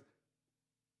friends.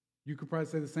 You could probably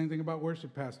say the same thing about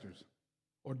worship pastors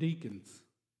or deacons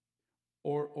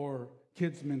or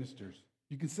kids ministers.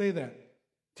 You can say that.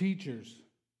 Teachers.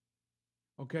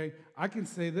 Okay? I can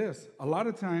say this. A lot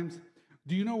of times,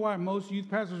 do you know why most youth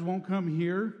pastors won't come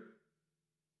here?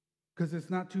 Because it's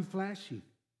not too flashy.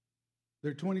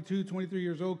 They're 22, 23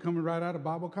 years old coming right out of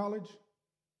Bible college.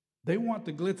 They want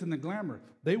the glitz and the glamour.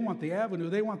 They want the avenue.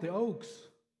 They want the oaks.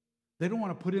 They don't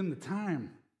want to put in the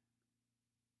time.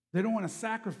 They don't want to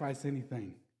sacrifice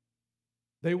anything.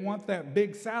 They want that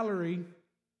big salary,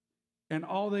 and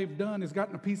all they've done is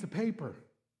gotten a piece of paper.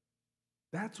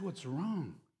 That's what's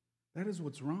wrong. That is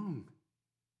what's wrong.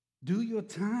 Do your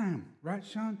time. Right,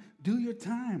 Sean? Do your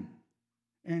time.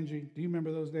 Angie, do you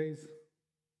remember those days?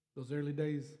 Those early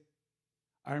days?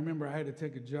 I remember I had to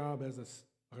take a job as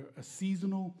a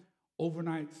seasonal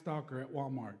overnight stalker at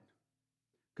Walmart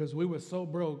because we were so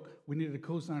broke, we needed a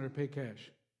cosigner to pay cash.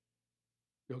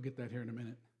 You'll get that here in a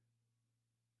minute.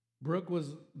 Brooke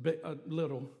was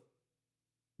little,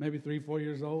 maybe 3, 4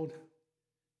 years old.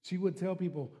 She would tell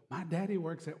people, my daddy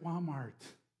works at Walmart.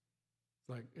 It's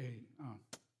like, hey,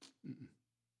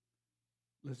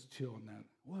 let's chill on that.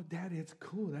 Well, Daddy, it's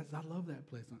cool. I love that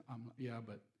place. Yeah,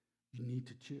 but you need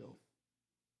to chill.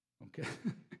 Okay?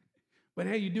 But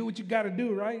hey, you do what you got to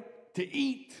do, right? To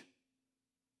eat.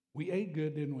 We ate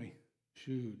good, didn't we?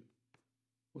 Shoot.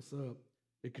 What's up?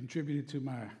 It contributed to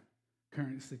my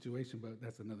current situation, but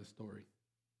that's another story.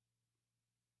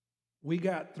 We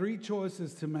got 3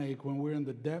 choices to make when we're in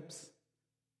the depths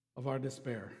of our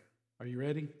despair. Are you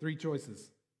ready? 3 choices.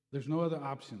 There's no other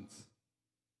options.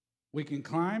 We can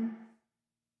climb.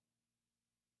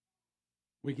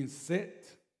 We can sit.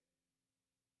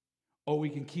 Or we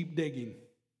can keep digging.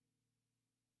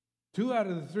 2 out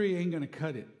of the 3 ain't going to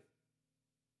cut it.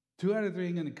 2 out of 3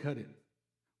 ain't going to cut it.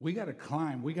 We got to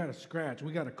climb. We got to scratch.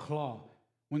 We got to claw.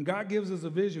 When God gives us a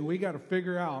vision, we got to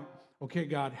figure out, okay,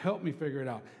 God, help me figure it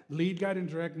out. Lead, guide, and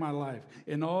direct my life.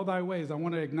 In all thy ways, I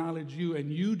want to acknowledge you,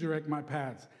 and you direct my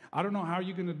paths. I don't know how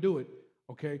you're going to do it,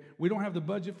 okay? We don't have the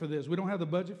budget for this. We don't have the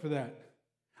budget for that.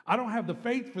 I don't have the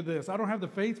faith for this. I don't have the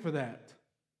faith for that.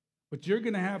 But you're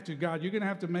going to have to, God, you're going to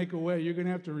have to make a way. You're going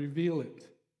to have to reveal it.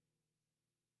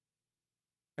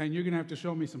 And you're going to have to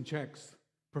show me some checks,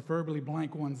 preferably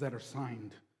blank ones that are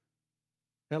signed.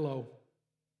 Hello.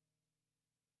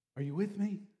 Are you with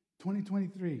me?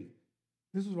 2023.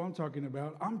 This is what I'm talking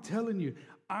about. I'm telling you.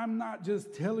 I'm not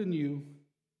just telling you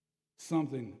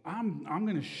something. I'm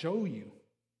going to show you.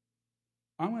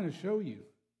 I'm going to show you.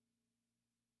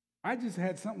 I just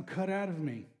had something cut out of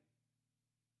me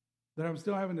that I'm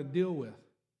still having to deal with.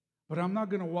 But I'm not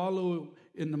going to wallow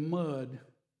in the mud.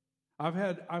 I've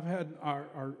had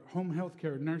our home health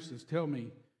care nurses tell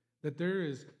me that there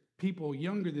is people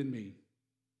younger than me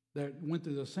that went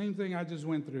through the same thing I just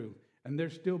went through, and they're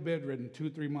still bedridden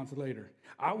 2-3 months later.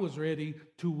 I was ready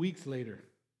 2 weeks later.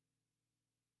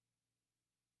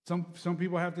 Some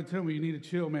people have to tell me, you need to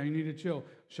chill, man, you need to chill.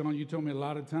 Sean, you told me a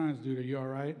lot of times, dude, are you all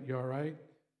right? You all right?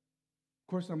 Of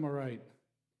course I'm all right.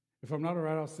 If I'm not all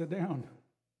right, I'll sit down.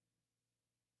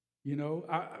 You know,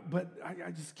 but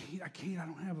I just can't. I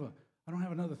don't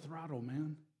have another throttle,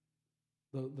 man.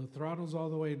 The throttle's all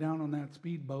the way down on that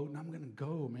speedboat, and I'm going to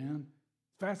go, man.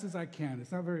 As fast as I can.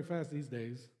 It's not very fast these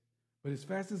days, but as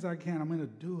fast as I can, I'm going to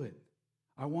do it.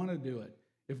 I want to do it.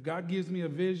 If God gives me a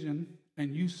vision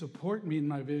and you support me in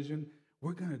my vision,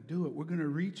 we're going to do it. We're going to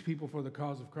reach people for the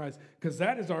cause of Christ, because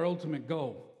that is our ultimate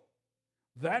goal.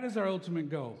 That is our ultimate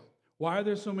goal. Why are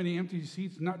there so many empty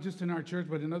seats, not just in our church,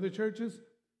 but in other churches?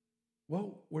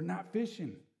 Well, we're not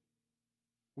fishing.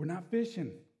 We're not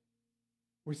fishing.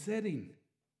 We're sitting.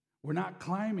 We're not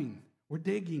climbing. We're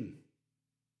digging.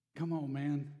 Come on,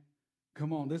 man.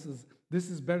 Come on. This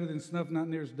is better than snuff not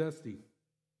near as dusty.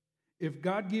 If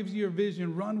God gives you a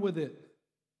vision, run with it.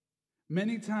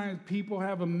 Many times people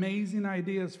have amazing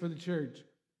ideas for the church.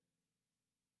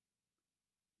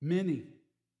 Many.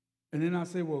 And then I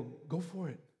say, well, go for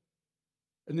it.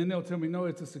 And then they'll tell me, no,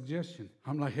 it's a suggestion.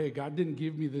 I'm like, hey, God didn't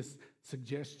give me this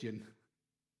suggestion.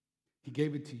 He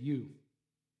gave it to you.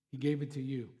 He gave it to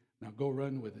you. Now go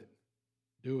run with it.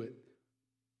 Do it.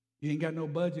 You ain't got no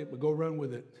budget, but go run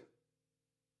with it.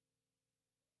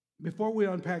 Before we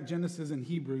unpack Genesis and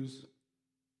Hebrews,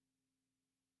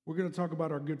 we're going to talk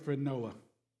about our good friend Noah.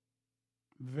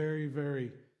 Very,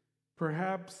 very,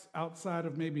 perhaps outside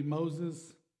of maybe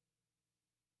Moses,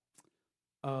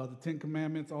 the Ten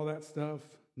Commandments, all that stuff.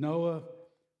 Noah,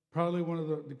 probably one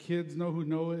of the kids know who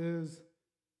Noah is,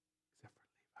 except for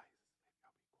Levi.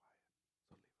 Maybe I'll be quiet so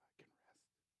Levi can rest.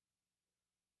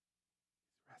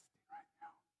 He's resting right now.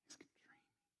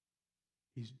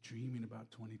 He's dreaming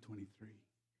about 2023.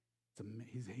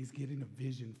 He's getting a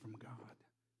vision from God.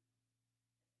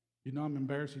 You know I'm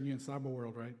embarrassing you in cyber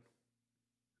world, right?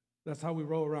 That's how we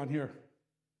roll around here.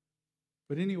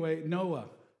 But anyway, Noah,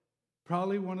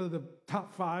 probably one of the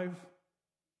top 5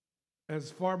 as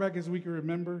far back as we can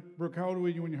remember. Brooke, how old were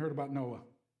you when you heard about Noah?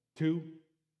 2?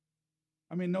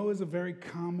 I mean, Noah's a very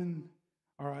common,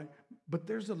 all right? But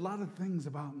there's a lot of things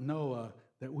about Noah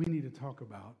that we need to talk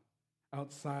about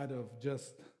outside of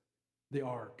just the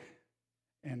ark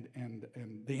and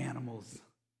the animals.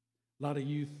 A lot of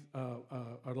youth,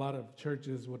 a lot of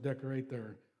churches will decorate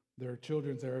their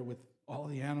children's area with all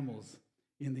the animals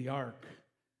in the ark.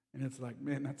 And it's like,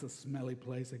 man, that's a smelly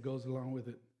place. It goes along with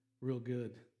it real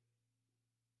good.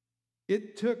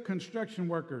 It took construction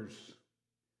workers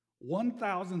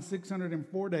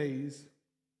 1,604 days,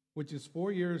 which is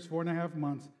 4 years, 4.5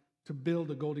 months, to build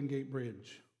the Golden Gate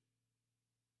Bridge.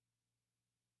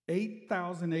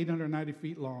 8,890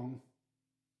 feet long,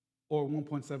 or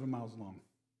 1.7 miles long.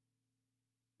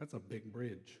 That's a big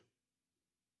bridge.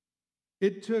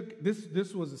 It took,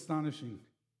 this was astonishing.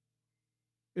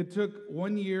 It took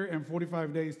 1 year and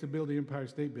 45 days to build the Empire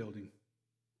State Building.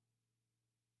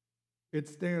 It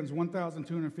stands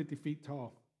 1,250 feet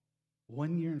tall.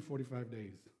 1 year and 45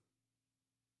 days.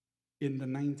 In the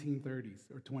 1930s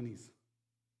or 20s.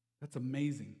 That's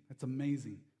amazing. That's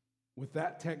amazing. With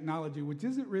that technology, which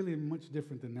isn't really much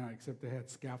different than now, except they had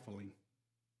scaffolding.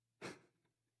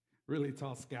 Really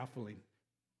tall scaffolding.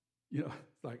 You know,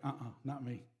 it's like, not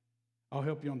me. I'll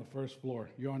help you on the first floor.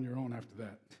 You're on your own after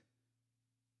that.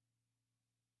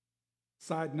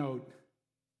 Side note,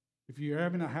 if you're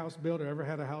having a house built or ever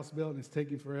had a house built and it's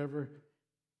taking forever,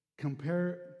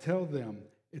 tell them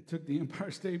it took the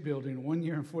Empire State Building 1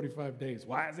 year and 45 days.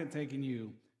 Why is it taking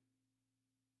you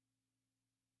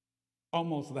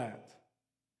almost that?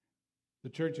 The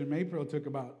church in Mayfield took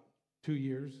about 2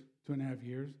 years, 2.5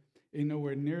 years. Ain't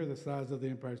nowhere near the size of the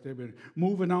Empire State Building.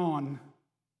 Moving on.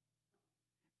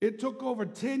 It took over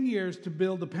 10 years to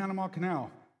build the Panama Canal.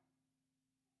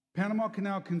 Panama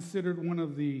Canal considered one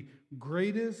of the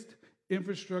greatest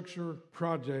infrastructure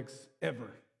projects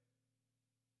ever.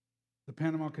 The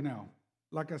Panama Canal.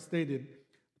 Like I stated,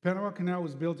 the Panama Canal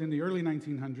was built in the early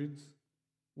 1900s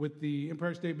with the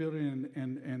Empire State Building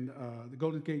and the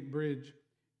Golden Gate Bridge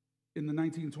in the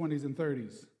 1920s and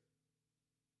 30s.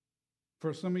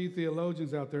 For some of you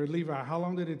theologians out there, Levi, how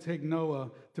long did it take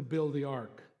Noah to build the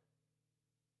ark?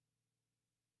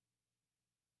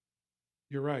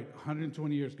 You're right,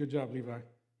 120 years. Good job, Levi.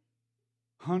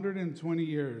 120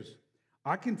 years.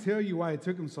 I can tell you why it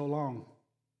took him so long.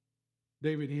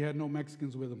 David, he had no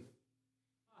Mexicans with him.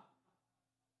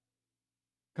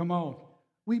 Come on.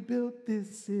 We built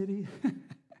this city.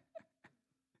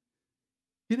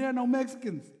 He didn't have no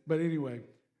Mexicans. But anyway,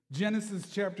 Genesis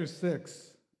chapter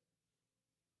 6,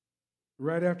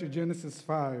 right after Genesis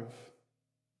 5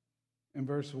 and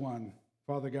verse 1.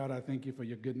 Father God, I thank you for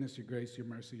your goodness, your grace, your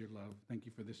mercy, your love. Thank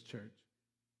you for this church.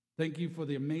 Thank you for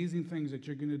the amazing things that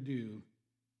you're going to do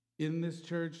in this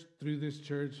church, through this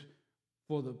church,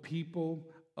 for the people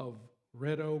of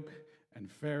Red Oak and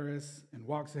Ferris and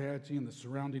Waxahachie and the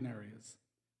surrounding areas.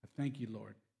 I thank you,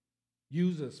 Lord.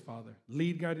 Use us, Father.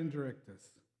 Lead, guide, and direct us.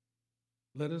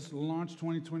 Let us launch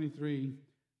 2023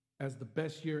 as the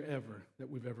best year ever that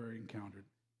we've ever encountered.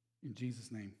 In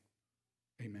Jesus' name,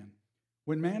 amen.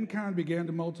 When mankind began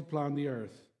to multiply on the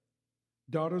earth,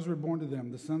 daughters were born to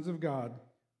them. The sons of God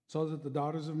saw that the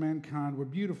daughters of mankind were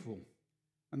beautiful,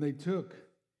 and they took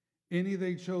any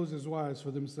they chose as wives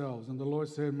for themselves. And the Lord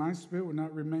said, my spirit will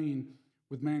not remain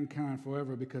with mankind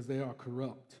forever because they are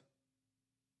corrupt.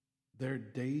 Their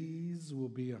days will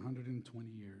be 120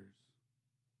 years.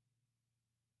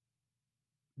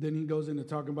 Then he goes into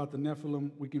talking about the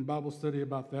Nephilim. We can Bible study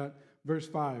about that. Verse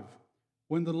 5.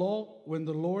 When the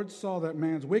Lord saw that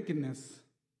man's wickedness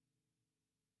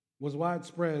was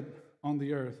widespread on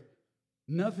the earth,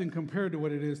 nothing compared to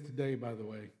what it is today, by the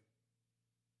way.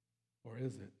 Or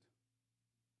is it?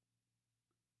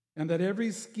 And that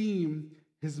every scheme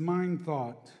his mind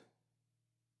thought,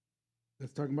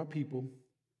 that's talking about people,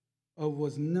 of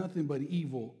was nothing but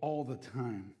evil all the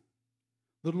time.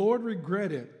 The Lord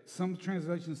regretted, some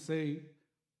translations say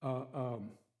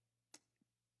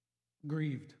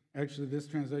grieved. Actually, this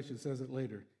translation says it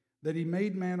later. That he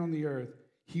made man on the earth,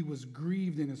 he was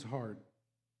grieved in his heart.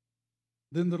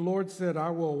 Then the Lord said,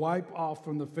 I will wipe off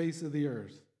from the face of the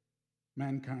earth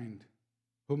mankind,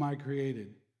 whom I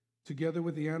created, together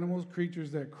with the animals,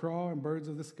 creatures that crawl, and birds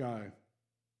of the sky,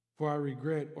 for I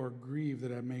regret or grieve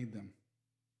that I made them.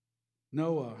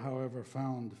 Noah, however,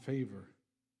 found favor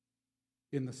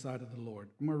in the sight of the Lord.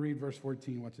 I'm going to read verse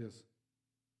 14. Watch this.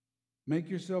 Make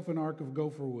yourself an ark of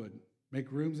gopher wood.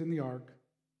 Make rooms in the ark.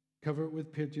 Cover it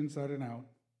with pitch inside and out.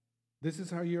 This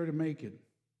is how you are to make it.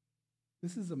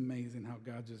 This is amazing how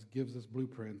God just gives us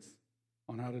blueprints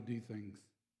on how to do things.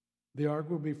 The ark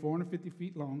will be 450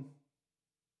 feet long,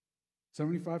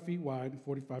 75 feet wide, and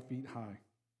 45 feet high.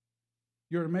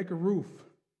 You're to make a roof.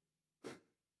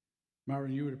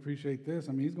 Myron, you would appreciate this.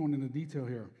 I mean, he's going into detail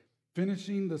here.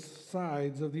 Finishing the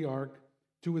sides of the ark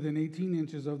to within 18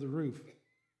 inches of the roof.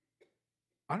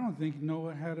 I don't think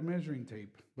Noah had a measuring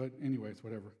tape, but anyways,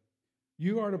 whatever.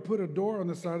 You are to put a door on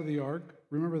the side of the ark.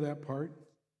 Remember that part.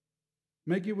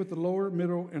 Make it with the lower,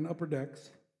 middle, and upper decks.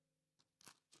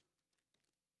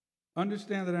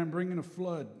 Understand that I'm bringing a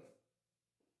flood.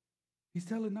 He's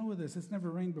telling Noah this. It's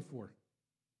never rained before.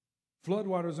 Flood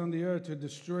waters on the earth to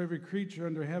destroy every creature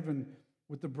under heaven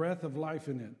with the breath of life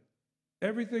in it.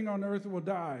 Everything on earth will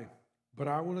die, but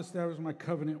I will establish my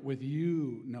covenant with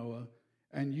you, Noah,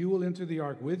 and you will enter the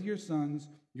ark with your sons,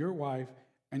 your wife,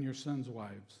 and your sons'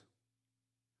 wives.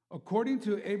 According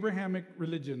to Abrahamic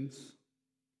religions,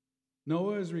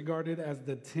 Noah is regarded as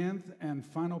the 10th and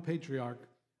final patriarch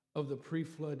of the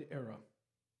pre-flood era.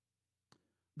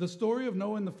 The story of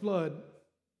Noah and the flood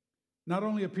not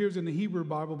only appears in the Hebrew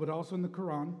Bible, but also in the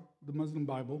Quran, the Muslim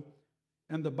Bible,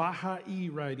 and the Baha'i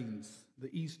writings,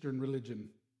 the Eastern religion,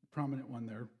 prominent one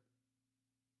there.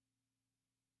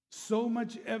 So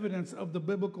much evidence of the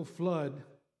biblical flood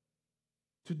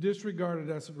to disregard it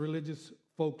as religious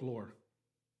folklore.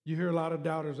 You hear a lot of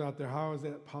doubters out there. How is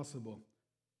that possible?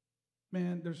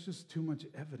 Man, there's just too much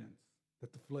evidence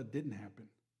that the flood didn't happen.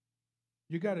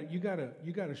 You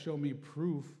gotta show me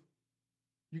proof.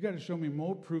 You got to show me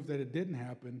more proof that it didn't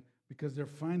happen, because they're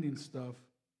finding stuff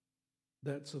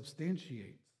that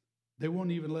substantiates. They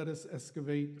won't even let us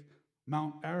excavate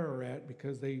Mount Ararat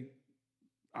because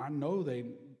I know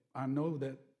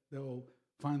that they'll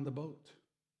find the boat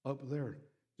up there,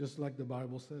 just like the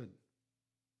Bible said.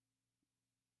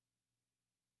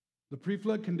 The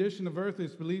pre-flood condition of Earth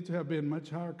is believed to have been much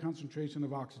higher concentration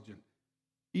of oxygen.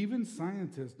 Even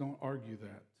scientists don't argue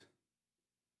that.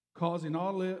 Causing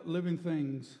all living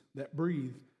things that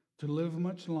breathe to live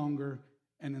much longer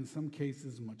and in some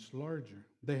cases much larger.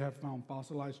 They have found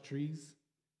fossilized trees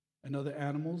and other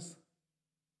animals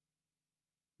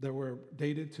that were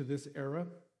dated to this era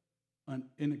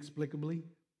inexplicably.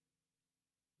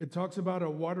 It talks about a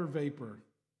water vapor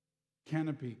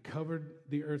canopy covered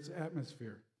the earth's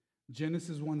atmosphere.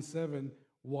 Genesis 1:7,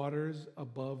 waters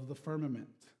above the firmament.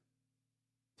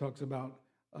 Talks about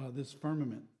this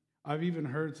firmament. I've even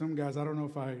heard some guys, I don't know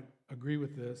if I agree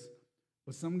with this,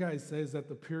 but some guys says that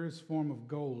the purest form of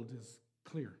gold is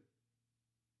clear.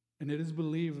 And it is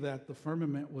believed that the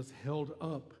firmament was held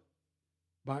up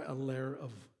by a layer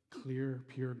of clear,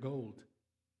 pure gold.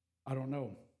 I don't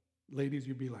know. Ladies,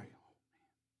 you'd be like,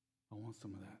 oh, man, I want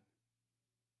some of that.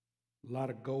 A lot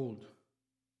of gold.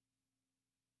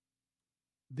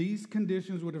 These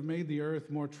conditions would have made the earth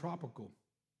more tropical.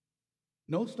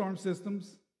 No storm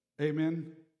systems.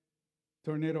 Amen.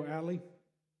 Tornado Alley.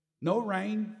 No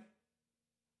rain.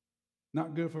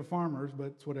 Not good for farmers, but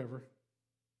it's whatever.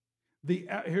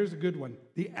 Here's a good one.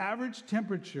 The average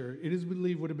temperature, it is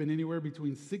believed, would have been anywhere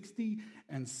between 60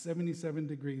 and 77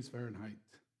 degrees Fahrenheit.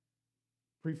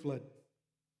 Pre-flood.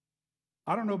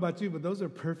 I don't know about you, but those are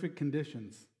perfect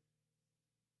conditions.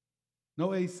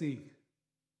 No AC.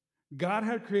 God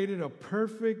had created a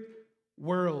perfect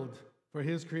world for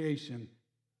his creation,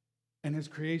 and his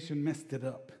creation messed it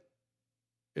up.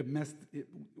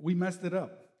 We messed it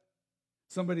up.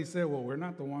 Somebody said, well, we're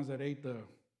not the ones that ate the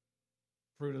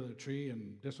fruit of the tree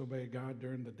and disobeyed God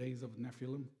during the days of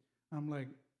Nephilim. I'm like,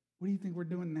 what do you think we're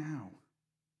doing now?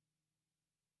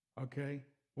 Okay?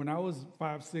 When I was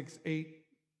 5, 6, 8,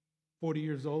 40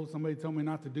 years old, somebody told me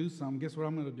not to do something. Guess what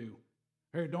I'm going to do?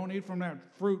 Hey, don't eat from that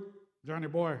fruit, Johnny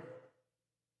boy.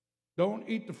 Don't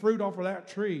eat the fruit off of that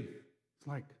tree. It's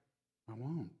like, I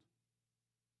won't.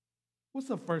 What's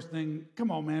the first thing?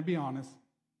 Come on, man, be honest.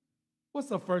 What's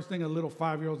the first thing a little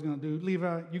 5-year-old's going to do?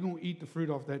 Levi, you're going to eat the fruit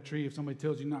off that tree if somebody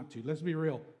tells you not to. Let's be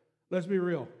real. Let's be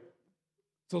real.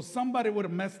 So somebody would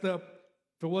have messed up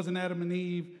if it wasn't Adam and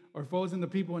Eve or if it wasn't the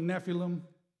people in Nephilim.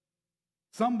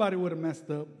 Somebody would have messed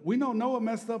up. We know Noah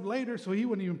messed up later, so he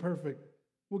wasn't even perfect.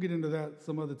 We'll get into that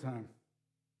some other time.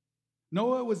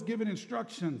 Noah was given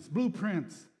instructions,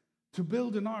 blueprints, to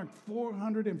build an ark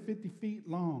 450 feet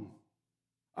long.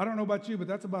 I don't know about you, but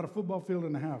that's about a football field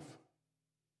and a half.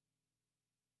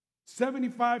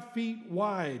 75 feet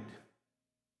wide,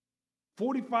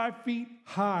 45 feet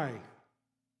high.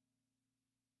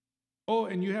 Oh,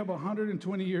 and you have a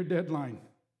 120-year deadline.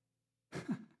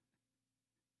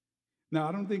 Now,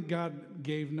 I don't think God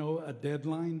gave Noah a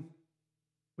deadline,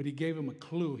 but he gave him a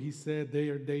clue. He said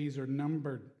their days are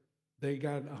numbered. They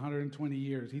got 120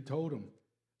 years. He told him.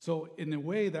 So in a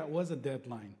way, that was a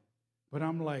deadline. But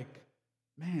I'm like,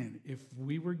 man, if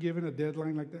we were given a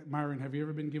deadline like that, Myron, have you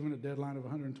ever been given a deadline of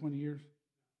 120 years?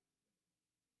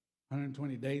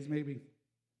 120 days maybe?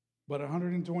 But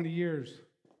 120 years,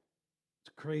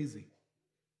 it's crazy.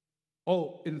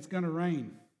 Oh, and it's going to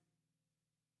rain.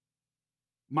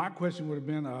 My question would have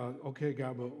been, okay,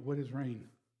 God, but what is rain?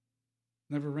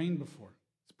 Never rained before.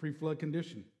 It's pre-flood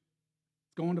condition.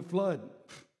 It's going to flood.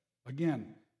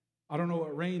 Again, I don't know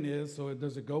what rain is, so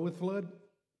does it go with flood?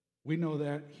 We know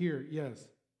that here, yes.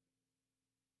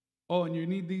 Oh, and you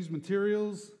need these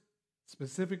materials,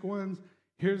 specific ones.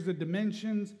 Here's the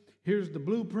dimensions. Here's the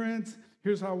blueprints.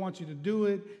 Here's how I want you to do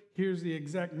it. Here's the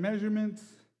exact measurements.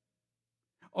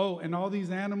 Oh, and all these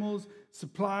animals,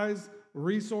 supplies,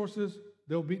 resources,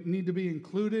 they'll need to be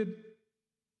included.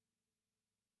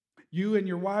 You and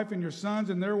your wife and your sons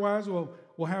and their wives will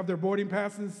have their boarding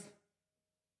passes.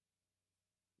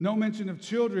 No mention of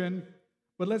children,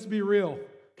 but let's be real.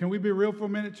 Can we be real for a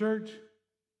minute, church?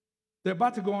 They're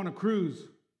about to go on a cruise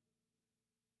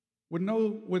with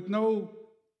no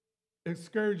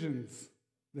excursions.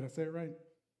 Did I say it right?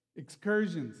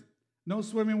 Excursions. No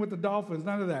swimming with the dolphins,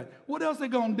 none of that. What else they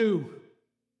going to do?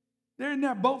 They're in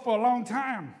that boat for a long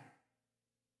time.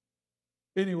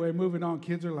 Anyway, moving on.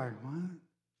 Kids are like, what?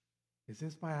 Is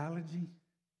this biology?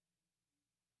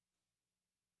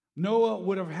 Noah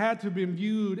would have had to have been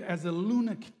viewed as a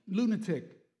lunatic,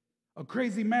 a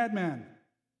crazy madman,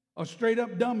 a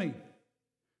straight-up dummy.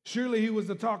 Surely he was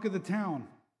the talk of the town.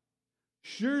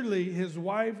 Surely his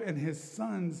wife and his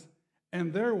sons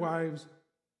and their wives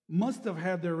must have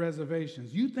had their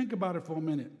reservations. You think about it for a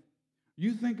minute.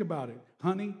 You think about it.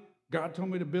 Honey, God told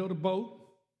me to build a boat.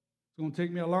 It's going to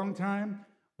take me a long time.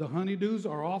 The honeydews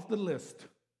are off the list.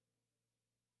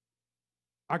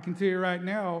 I can tell you right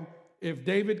now, if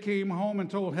David came home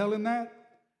and told Helen that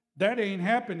ain't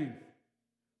happening.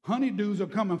 Honeydews are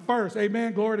coming first.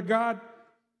 Amen. Glory to God.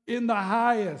 In the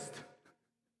highest.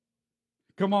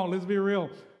 Come on, let's be real.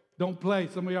 Don't play.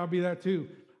 Some of y'all be that too.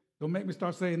 Don't make me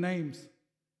start saying names.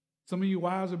 Some of you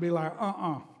wives will be like,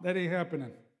 that ain't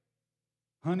happening.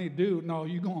 Honeydew. No,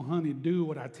 you're going to honeydew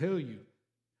what I tell you.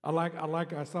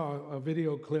 I saw a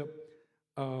video clip.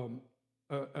 A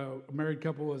married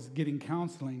couple was getting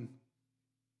counseling,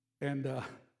 and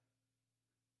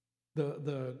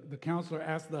the counselor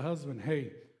asked the husband,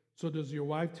 hey, so does your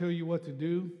wife tell you what to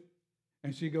do?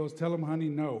 And she goes, tell him, honey,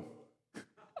 no.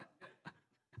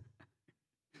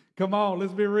 Come on,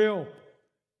 let's be real.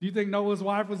 Do you think Noah's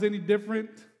wife was any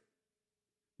different?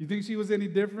 You think she was any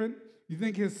different? You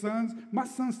think his sons? My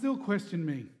sons still question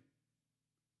me.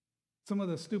 Some of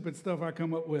the stupid stuff I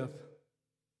come up with.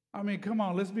 I mean, come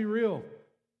on, let's be real.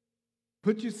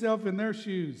 Put yourself in their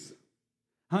shoes.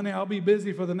 Honey, I'll be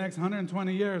busy for the next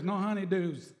 120 years. No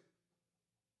honeydews.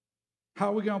 How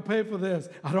are we going to pay for this?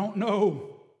 I don't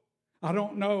know. I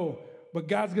don't know. But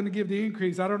God's going to give the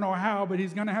increase. I don't know how, but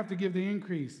he's going to have to give the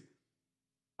increase.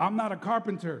 I'm not a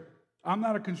carpenter. I'm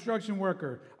not a construction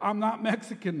worker. I'm not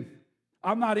Mexican.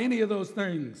 I'm not any of those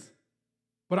things.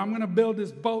 But I'm going to build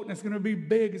this boat, and it's going to be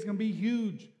big. It's going to be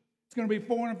huge. It's going to be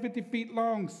 450 feet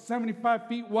long, 75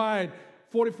 feet wide,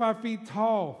 45 feet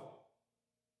tall.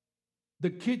 The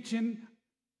kitchen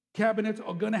cabinets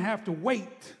are going to have to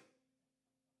wait.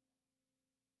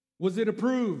 Was it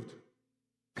approved?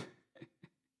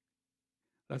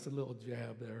 That's a little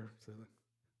jab there. So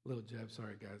a little jab.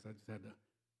 Sorry, guys. I just had to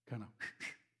kind of.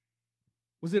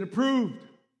 Was it approved?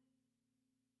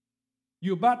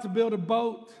 You're about to build a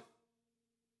boat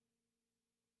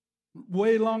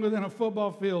way longer than a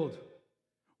football field,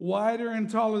 wider and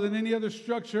taller than any other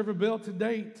structure ever built to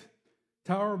date.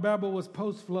 Tower of Babel was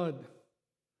post-flood.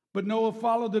 But Noah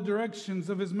followed the directions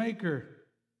of his maker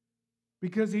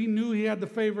because he knew he had the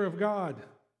favor of God.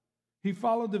 He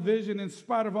followed the vision in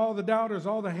spite of all the doubters,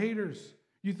 all the haters.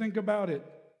 You think about it.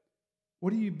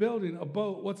 What are you building? A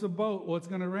boat. What's a boat? Well, it's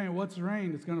going to rain. What's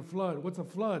rain? It's going to flood. What's a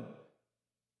flood?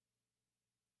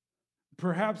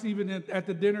 Perhaps even at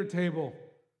the dinner table,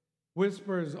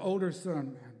 whispers, older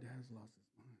son, man, Dad's lost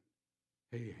his mind.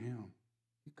 Hey, Ham,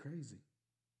 he's crazy.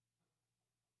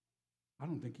 I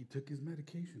don't think he took his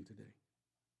medication today.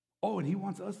 Oh, and he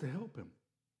wants us to help him.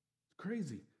 It's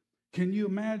crazy. Can you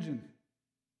imagine?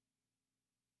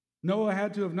 Noah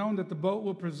had to have known that the boat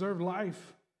will preserve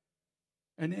life.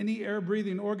 And any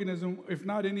air-breathing organism, if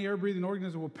not any air-breathing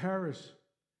organism, will perish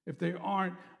if they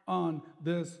aren't on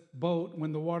this boat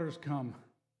when the waters come.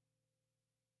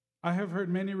 I have heard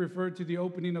many refer to the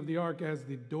opening of the ark as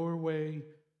the doorway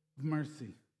of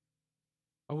mercy.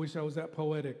 I wish I was that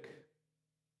poetic.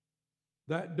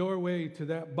 That doorway to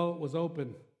that boat was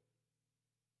open.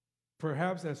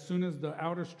 Perhaps as soon as the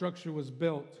outer structure was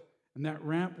built and that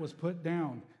ramp was put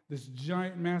down, this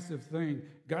giant, massive thing,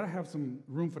 got to have some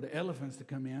room for the elephants to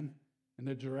come in and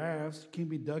the giraffes, can't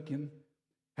be ducking.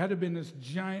 Had to have been this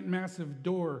giant, massive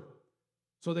door.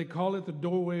 So they call it the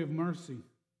doorway of mercy.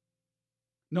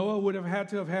 Noah would have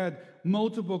had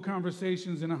multiple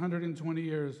conversations in 120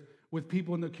 years with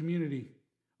people in the community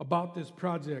about this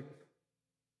project.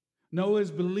 Noah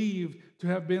is believed to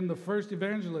have been the first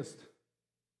evangelist.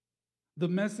 The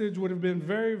message would have been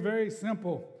very, very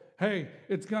simple. Hey,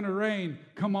 it's going to rain.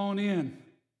 Come on in.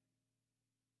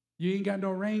 You ain't got no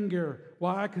rain gear.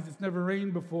 Why? Because it's never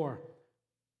rained before.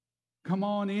 Come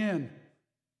on in.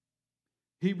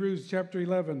 Hebrews chapter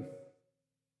 11,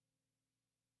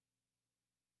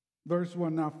 verse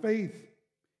 1. Now faith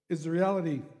is the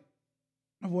reality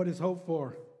of what is hoped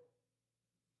for.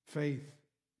 Faith.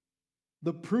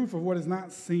 The proof of what is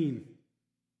not seen.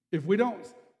 If we don't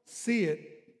see it,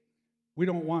 we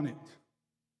don't want it.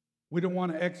 We don't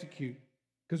want to execute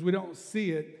because we don't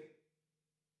see it.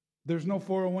 There's no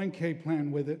 401k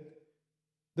plan with it.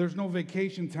 There's no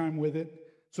vacation time with it.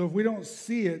 So if we don't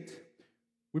see it,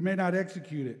 we may not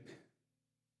execute it.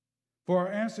 For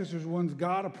our ancestors won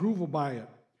God approval by it.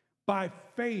 By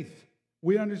faith,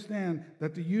 we understand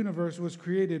that the universe was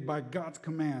created by God's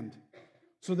command,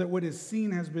 so that what is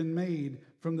seen has been made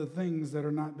from the things that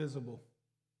are not visible.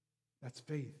 That's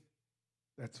faith.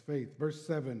 That's faith. Verse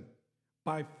 7.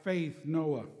 By faith,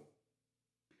 Noah,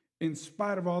 in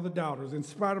spite of all the doubters, in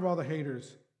spite of all the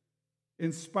haters,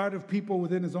 in spite of people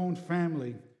within his own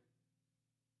family,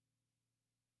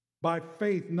 by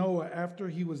faith, Noah, after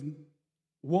he was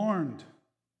warned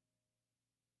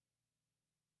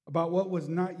about what was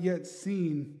not yet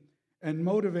seen and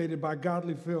motivated by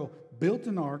godly fear, built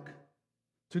an ark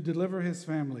to deliver his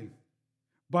family.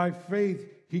 By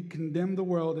faith, he condemned the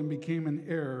world and became an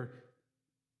heir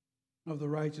of the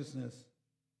righteousness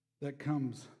that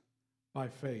comes by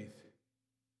faith.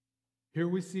 Here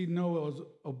we see Noah's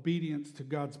obedience to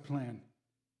God's plan,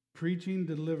 preaching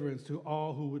deliverance to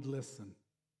all who would listen.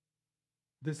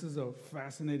 This is a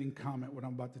fascinating comment, what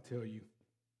I'm about to tell you.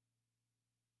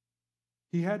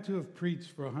 He had to have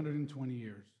preached for 120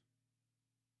 years.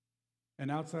 And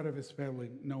outside of his family,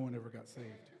 no one ever got saved.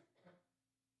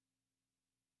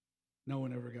 No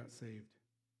one ever got saved.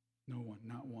 No one,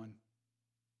 not one.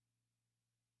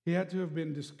 He had to have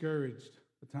been discouraged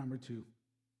a time or two.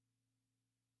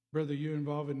 Brother, you're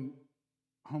involved in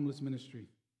homeless ministry.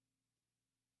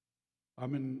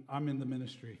 I'm in the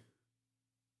ministry.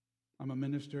 I'm a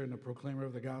minister and a proclaimer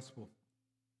of the gospel.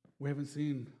 We haven't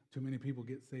seen too many people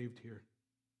get saved here,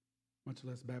 much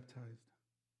less baptized.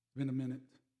 It's been a minute.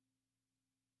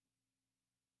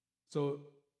 So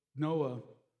Noah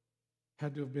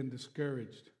had to have been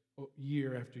discouraged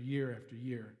year after year after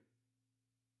year.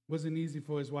 It wasn't easy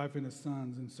for his wife and his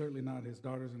sons, and certainly not his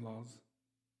daughters-in-laws.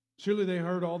 Surely they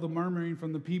heard all the murmuring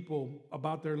from the people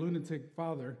about their lunatic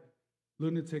father,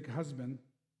 lunatic husband.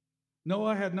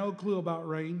 Noah had no clue about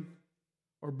rain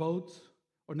or boats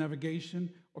or navigation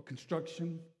or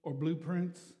construction or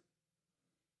blueprints.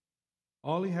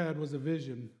 All he had was a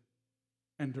vision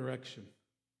and direction,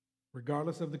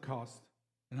 regardless of the cost.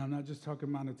 And I'm not just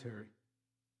talking monetary.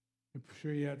 I'm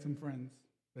sure he had some friends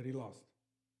that he lost.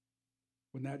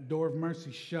 When that door of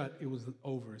mercy shut, it was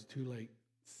over. It's too late.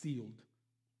 Sealed.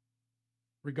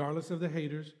 Regardless of the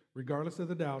haters, regardless of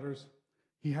the doubters,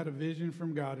 he had a vision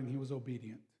from God and he was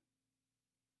obedient.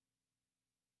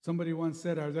 Somebody once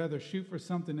said, I'd rather shoot for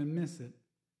something and miss it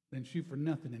than shoot for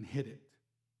nothing and hit it.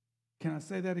 Can I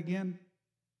say that again?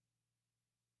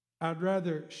 I'd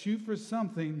rather shoot for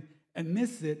something and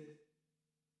miss it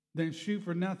than shoot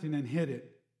for nothing and hit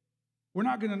it. We're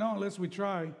not going to know unless we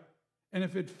try. And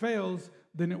if it fails,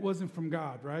 then it wasn't from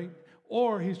God, right?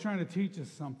 Or he's trying to teach us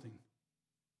something.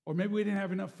 Or maybe we didn't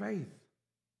have enough faith.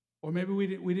 Or maybe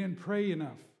we didn't pray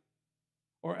enough.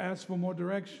 Or ask for more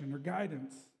direction or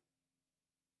guidance.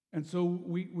 And so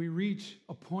we reach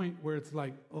a point where it's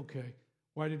like, okay,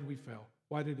 why did we fail?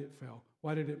 Why did it fail?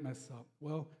 Why did it mess up?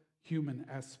 Well, human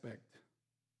aspect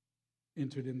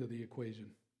entered into the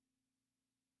equation.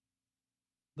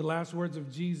 The last words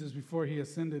of Jesus before he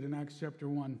ascended in Acts chapter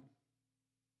 1.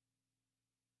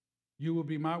 You will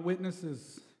be my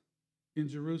witnesses in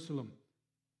Jerusalem,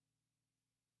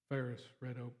 Ferris,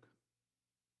 Red Oak,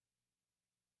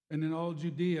 and in all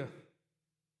Judea,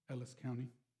 Ellis County,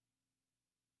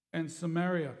 and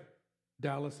Samaria,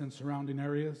 Dallas and surrounding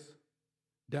areas.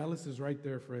 Dallas is right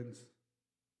there, friends.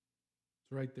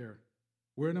 It's right there.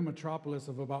 We're in a metropolis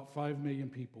of about 5 million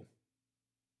people.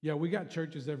 Yeah, we got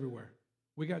churches everywhere.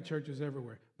 We got churches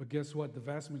everywhere. But guess what? The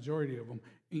vast majority of them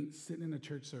ain't sitting in a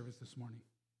church service this morning.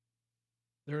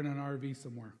 They're in an RV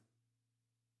somewhere.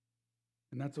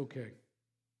 And that's okay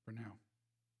for now.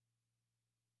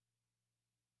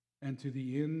 And to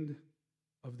the end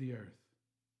of the earth,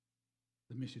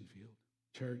 the mission field.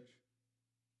 Church,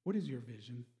 what is your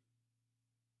vision?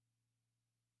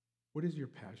 What is your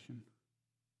passion?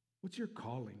 What's your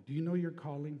calling? Do you know your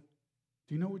calling?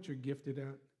 Do you know what you're gifted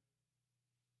at?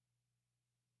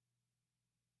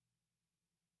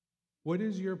 What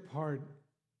is your part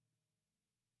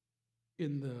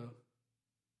in the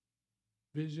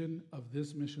vision of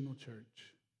this missional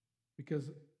church?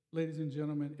 Because, ladies and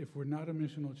gentlemen, if we're not a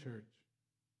missional church,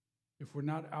 if we're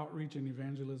not outreach and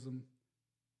evangelism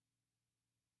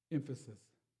emphasis,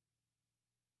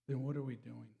 then what are we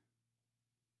doing?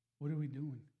 What are we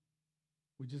doing?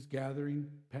 We're just gathering,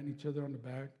 patting each other on the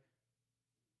back,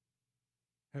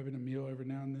 having a meal every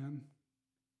now and then,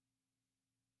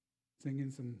 singing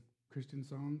some Christian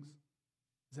songs.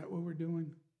 Is that what we're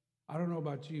doing? I don't know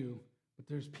about you, but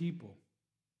there's people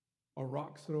a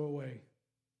rock's throw away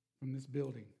from this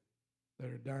building that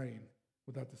are dying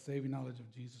without the saving knowledge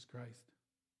of Jesus Christ.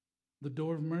 The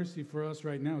door of mercy for us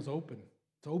right now is open.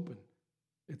 It's open.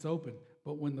 It's open.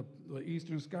 But when the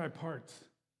eastern sky parts,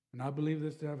 and I believe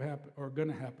this to have happened or going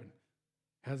to happen,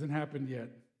 hasn't happened yet.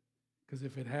 Because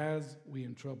if it has, we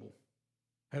in trouble.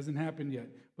 Hasn't happened yet.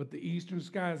 But the eastern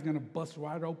sky is going to bust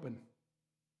wide open.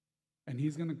 And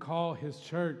he's going to call his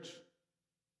church.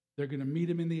 They're going to meet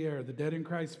him in the air. The dead in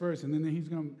Christ first. And then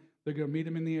they're going to meet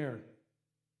him in the air.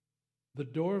 The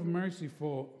door of mercy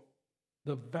for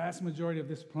the vast majority of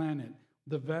this planet,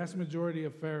 the vast majority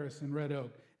of Ferris and Red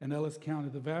Oak and Ellis County,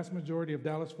 the vast majority of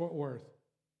Dallas-Fort Worth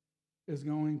is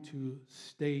going to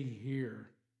stay here.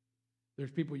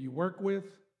 There's people you work with.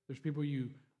 There's people your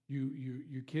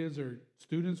kids are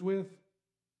students with.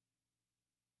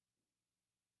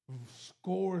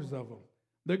 Scores of them.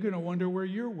 They're going to wonder where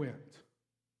you went.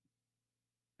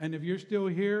 And if you're still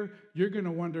here, you're going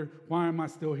to wonder, why am I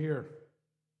still here?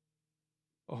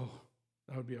 Oh,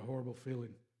 that would be a horrible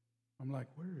feeling. I'm like,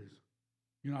 where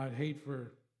is? I'd hate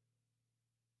for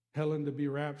Helen to be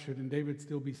raptured and David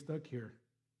still be stuck here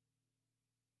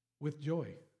with joy.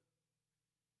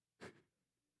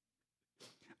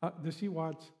 Does she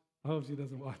watch? I hope she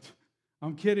doesn't watch.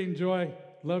 I'm kidding, Joy.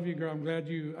 Love you, girl. I'm glad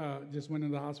you just went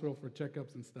into the hospital for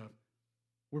checkups and stuff.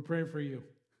 We're praying for you.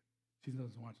 She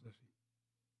doesn't watch, does she?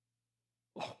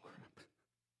 Oh, crap.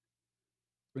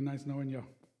 It's been nice knowing you.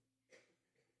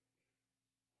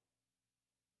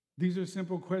 These are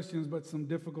simple questions, but some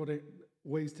difficult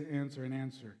ways to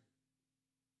answer.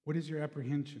 What is your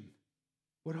apprehension?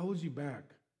 What holds you back?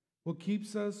 What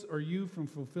keeps us or you from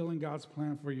fulfilling God's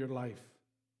plan for your life?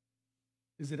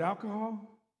 Is it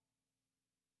alcohol?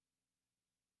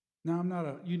 Now, I'm not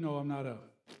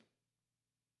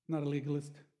a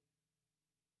legalist.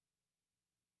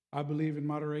 I believe in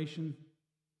moderation.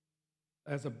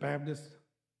 As a Baptist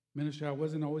minister, I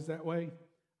wasn't always that way.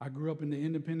 I grew up in the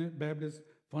independent Baptist,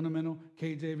 fundamental,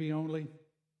 KJV only.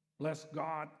 Bless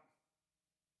God.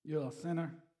 You're a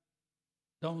sinner.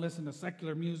 Don't listen to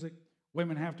secular music.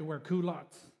 Women have to wear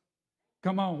culottes.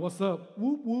 Come on, what's up?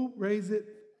 Whoop, whoop, raise it.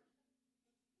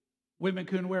 Women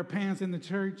couldn't wear pants in the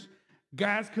church.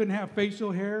 Guys couldn't have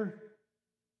facial hair.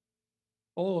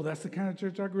 Oh, that's the kind of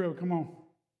church I grew up. Come on.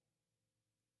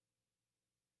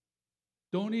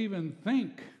 Don't even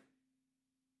think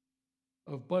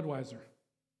of Budweiser.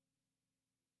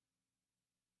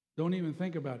 Don't even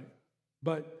think about it.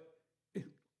 But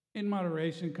in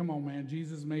moderation, come on, man.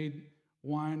 Jesus made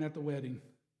wine at the wedding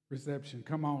reception.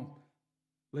 Come on.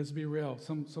 Let's be real.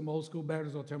 Some old school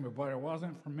Baptists will tell me, but it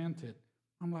wasn't fermented.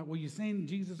 I'm like, well, you saying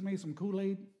Jesus made some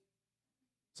Kool-Aid?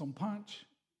 Some punch?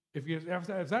 If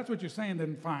that's what you're saying,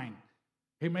 then fine.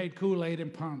 He made Kool-Aid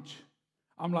and punch.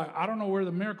 I'm like, I don't know where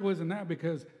the miracle is in that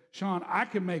because, Sean, I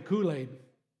can make Kool-Aid.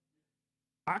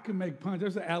 I can make punch.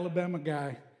 There's an Alabama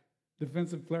guy,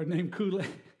 defensive player named Kool-Aid.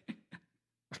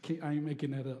 I ain't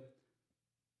making that up.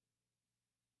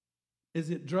 Is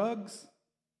it drugs?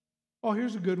 Oh,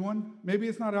 here's a good one. Maybe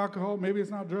it's not alcohol. Maybe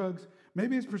it's not drugs.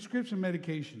 Maybe it's prescription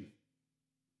medication.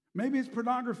 Maybe it's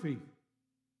pornography.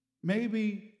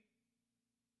 Maybe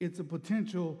it's a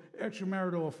potential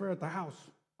extramarital affair at the house,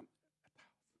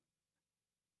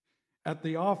 at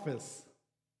the office,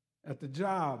 at the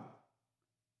job.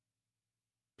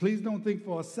 Please don't think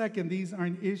for a second these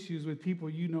aren't issues with people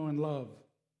you know and love.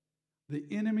 The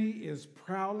enemy is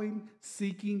prowling,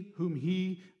 seeking whom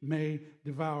he may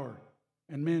devour.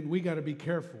 And men, we got to be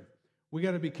careful. We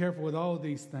got to be careful with all of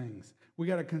these things. We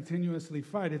got to continuously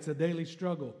fight. It's a daily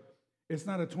struggle. It's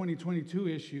not a 2022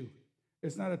 issue.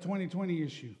 It's not a 2020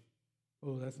 issue.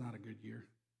 Oh, that's not a good year.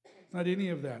 It's not any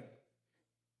of that.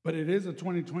 But it is a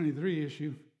 2023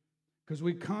 issue because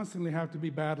we constantly have to be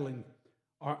battling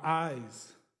our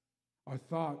eyes, our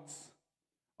thoughts,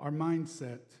 our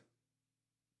mindset.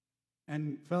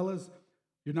 And fellas,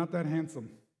 you're not that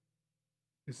handsome.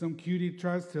 If some cutie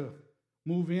tries to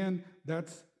move in,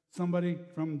 that's somebody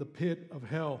from the pit of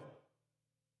hell.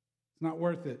 It's not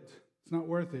worth it. It's not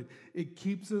worth it. It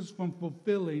keeps us from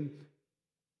fulfilling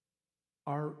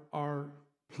our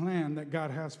plan that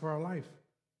God has for our life.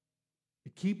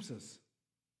 It keeps us.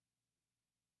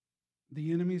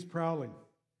 The enemy's prowling.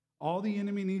 All the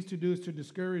enemy needs to do is to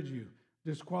discourage you,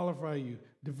 disqualify you,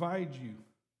 divide you.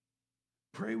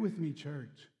 Pray with me,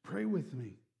 church. Pray with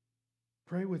me.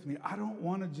 Pray with me. I don't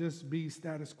want to just be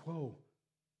status quo.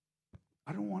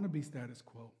 I don't want to be status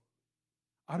quo.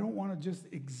 I don't want to just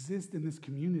exist in this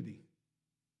community.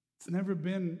 It's never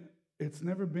been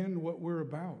what we're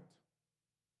about.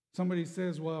 Somebody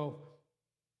says, well,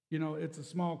 you know, it's a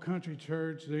small country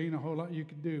church. There ain't a whole lot you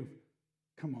can do.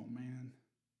 Come on, man.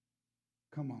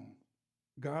 Come on.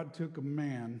 God took a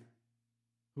man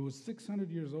who was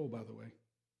 600 years old, by the way.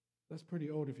 That's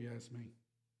pretty old if you ask me.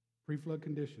 Pre-flood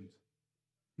conditions.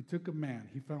 He took a man.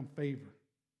 He found favor.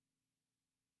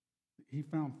 He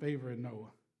found favor in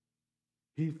Noah.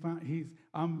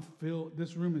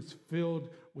 This room is filled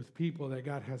with people that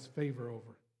God has favor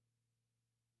over.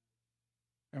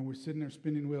 And we're sitting there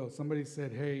spinning wheels. Somebody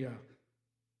said, hey,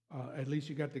 at least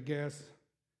you got the gas,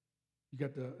 you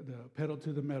got the pedal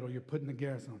to the metal, you're putting the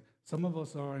gas on. Some of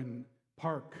us are in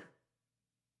park,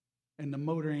 and the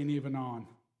motor ain't even on.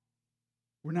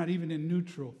 We're not even in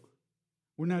neutral.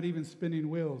 We're not even spinning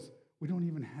wheels. We don't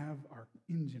even have our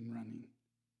engine running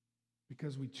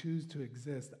because we choose to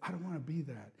exist. I don't want to be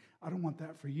that. I don't want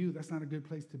that for you. That's not a good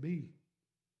place to be.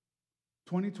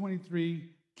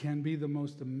 2023 can be the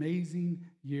most amazing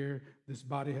year this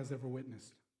body has ever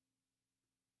witnessed.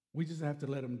 We just have to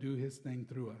let him do his thing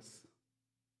through us.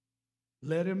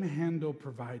 Let him handle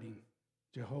providing.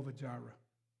 Jehovah Jireh.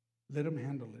 Let him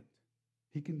handle it.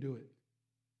 He can do it.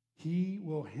 He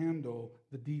will handle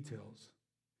the details.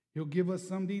 He'll give us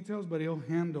some details, but he'll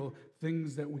handle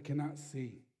things that we cannot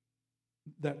see.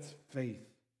 That's faith.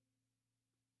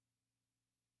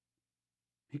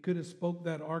 He could have spoke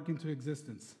that ark into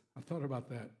existence. I thought about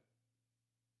that.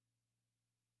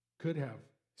 Could have.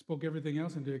 Spoke everything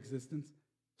else into existence.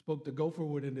 Spoke the gopher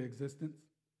wood into existence.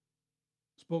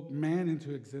 Spoke man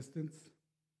into existence.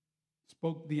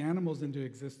 Spoke the animals into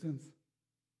existence.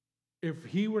 If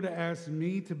he were to ask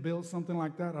me to build something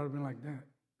like that, I'd have been like, that,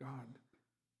 God,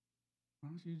 why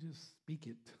don't you just speak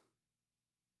it?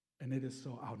 And it is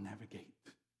so, I'll navigate.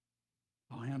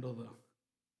 I'll handle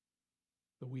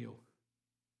the wheel.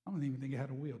 I don't even think it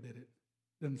had a wheel, did it?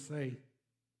 Didn't say.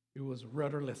 It was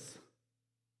rudderless,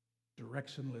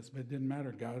 directionless, but it didn't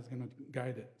matter. God is going to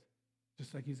guide it,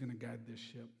 just like he's going to guide this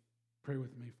ship. Pray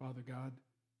with me. Father God,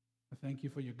 I thank you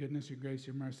for your goodness, your grace,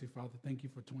 your mercy, Father. Thank you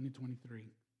for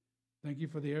 2023. Thank you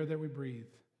for the air that we breathe.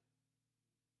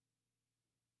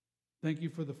 Thank you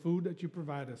for the food that you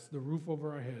provide us, the roof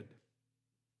over our head,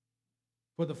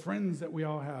 for the friends that we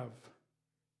all have.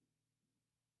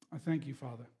 I thank you,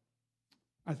 Father.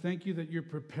 I thank you that you're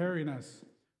preparing us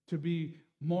to be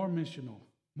more missional,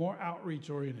 more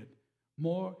outreach-oriented,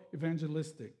 more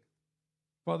evangelistic.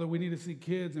 Father, we need to see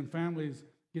kids and families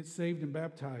get saved and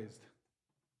baptized.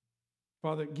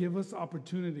 Father, give us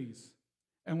opportunities.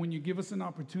 And when you give us an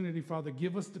opportunity, Father,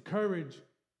 give us the courage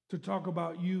to talk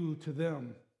about you to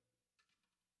them.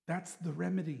 That's the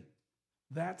remedy.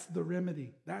 That's the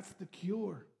remedy. That's the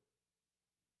cure.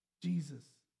 Jesus.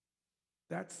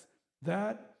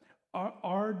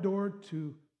 Our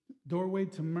doorway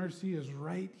to mercy is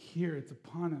right here. It's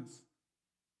upon us.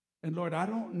 And Lord, I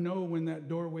don't know when that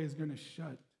doorway is going to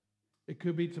shut. It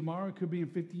could be tomorrow. It could be in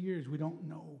 50 years. We don't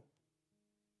know.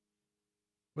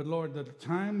 But Lord, the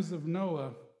times of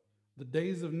Noah, the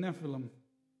days of Nephilim,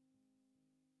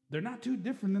 they're not too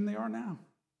different than they are now.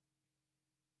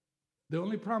 The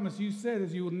only promise you said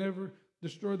is you will never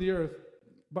destroy the earth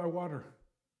by water.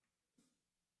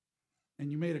 And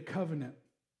you made a covenant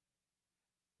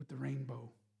with the rainbow.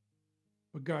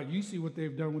 But God, you see what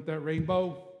they've done with that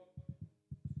rainbow.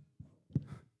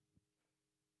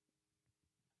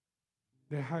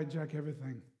 They hijack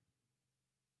everything.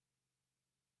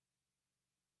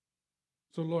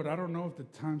 So Lord, I don't know if the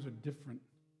times are different,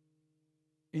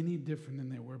 any different than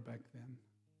they were back then.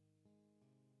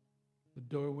 The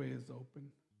doorway is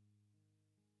open.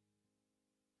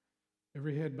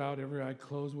 Every head bowed, every eye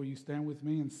closed. Will you stand with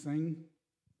me and sing?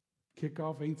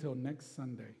 Kickoff ain't till next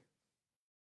Sunday.